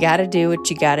 because you gotta do what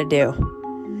you gotta do.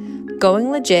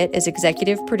 Going Legit is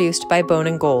executive produced by Bone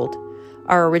and Gold.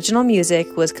 Our original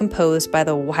music was composed by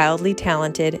the wildly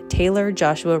talented Taylor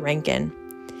Joshua Rankin.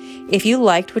 If you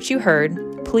liked what you heard,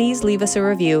 please leave us a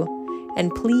review,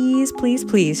 and please, please,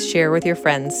 please share with your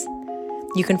friends.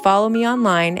 You can follow me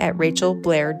online at Rachel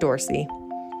Blair Dorsey.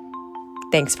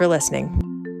 Thanks for listening.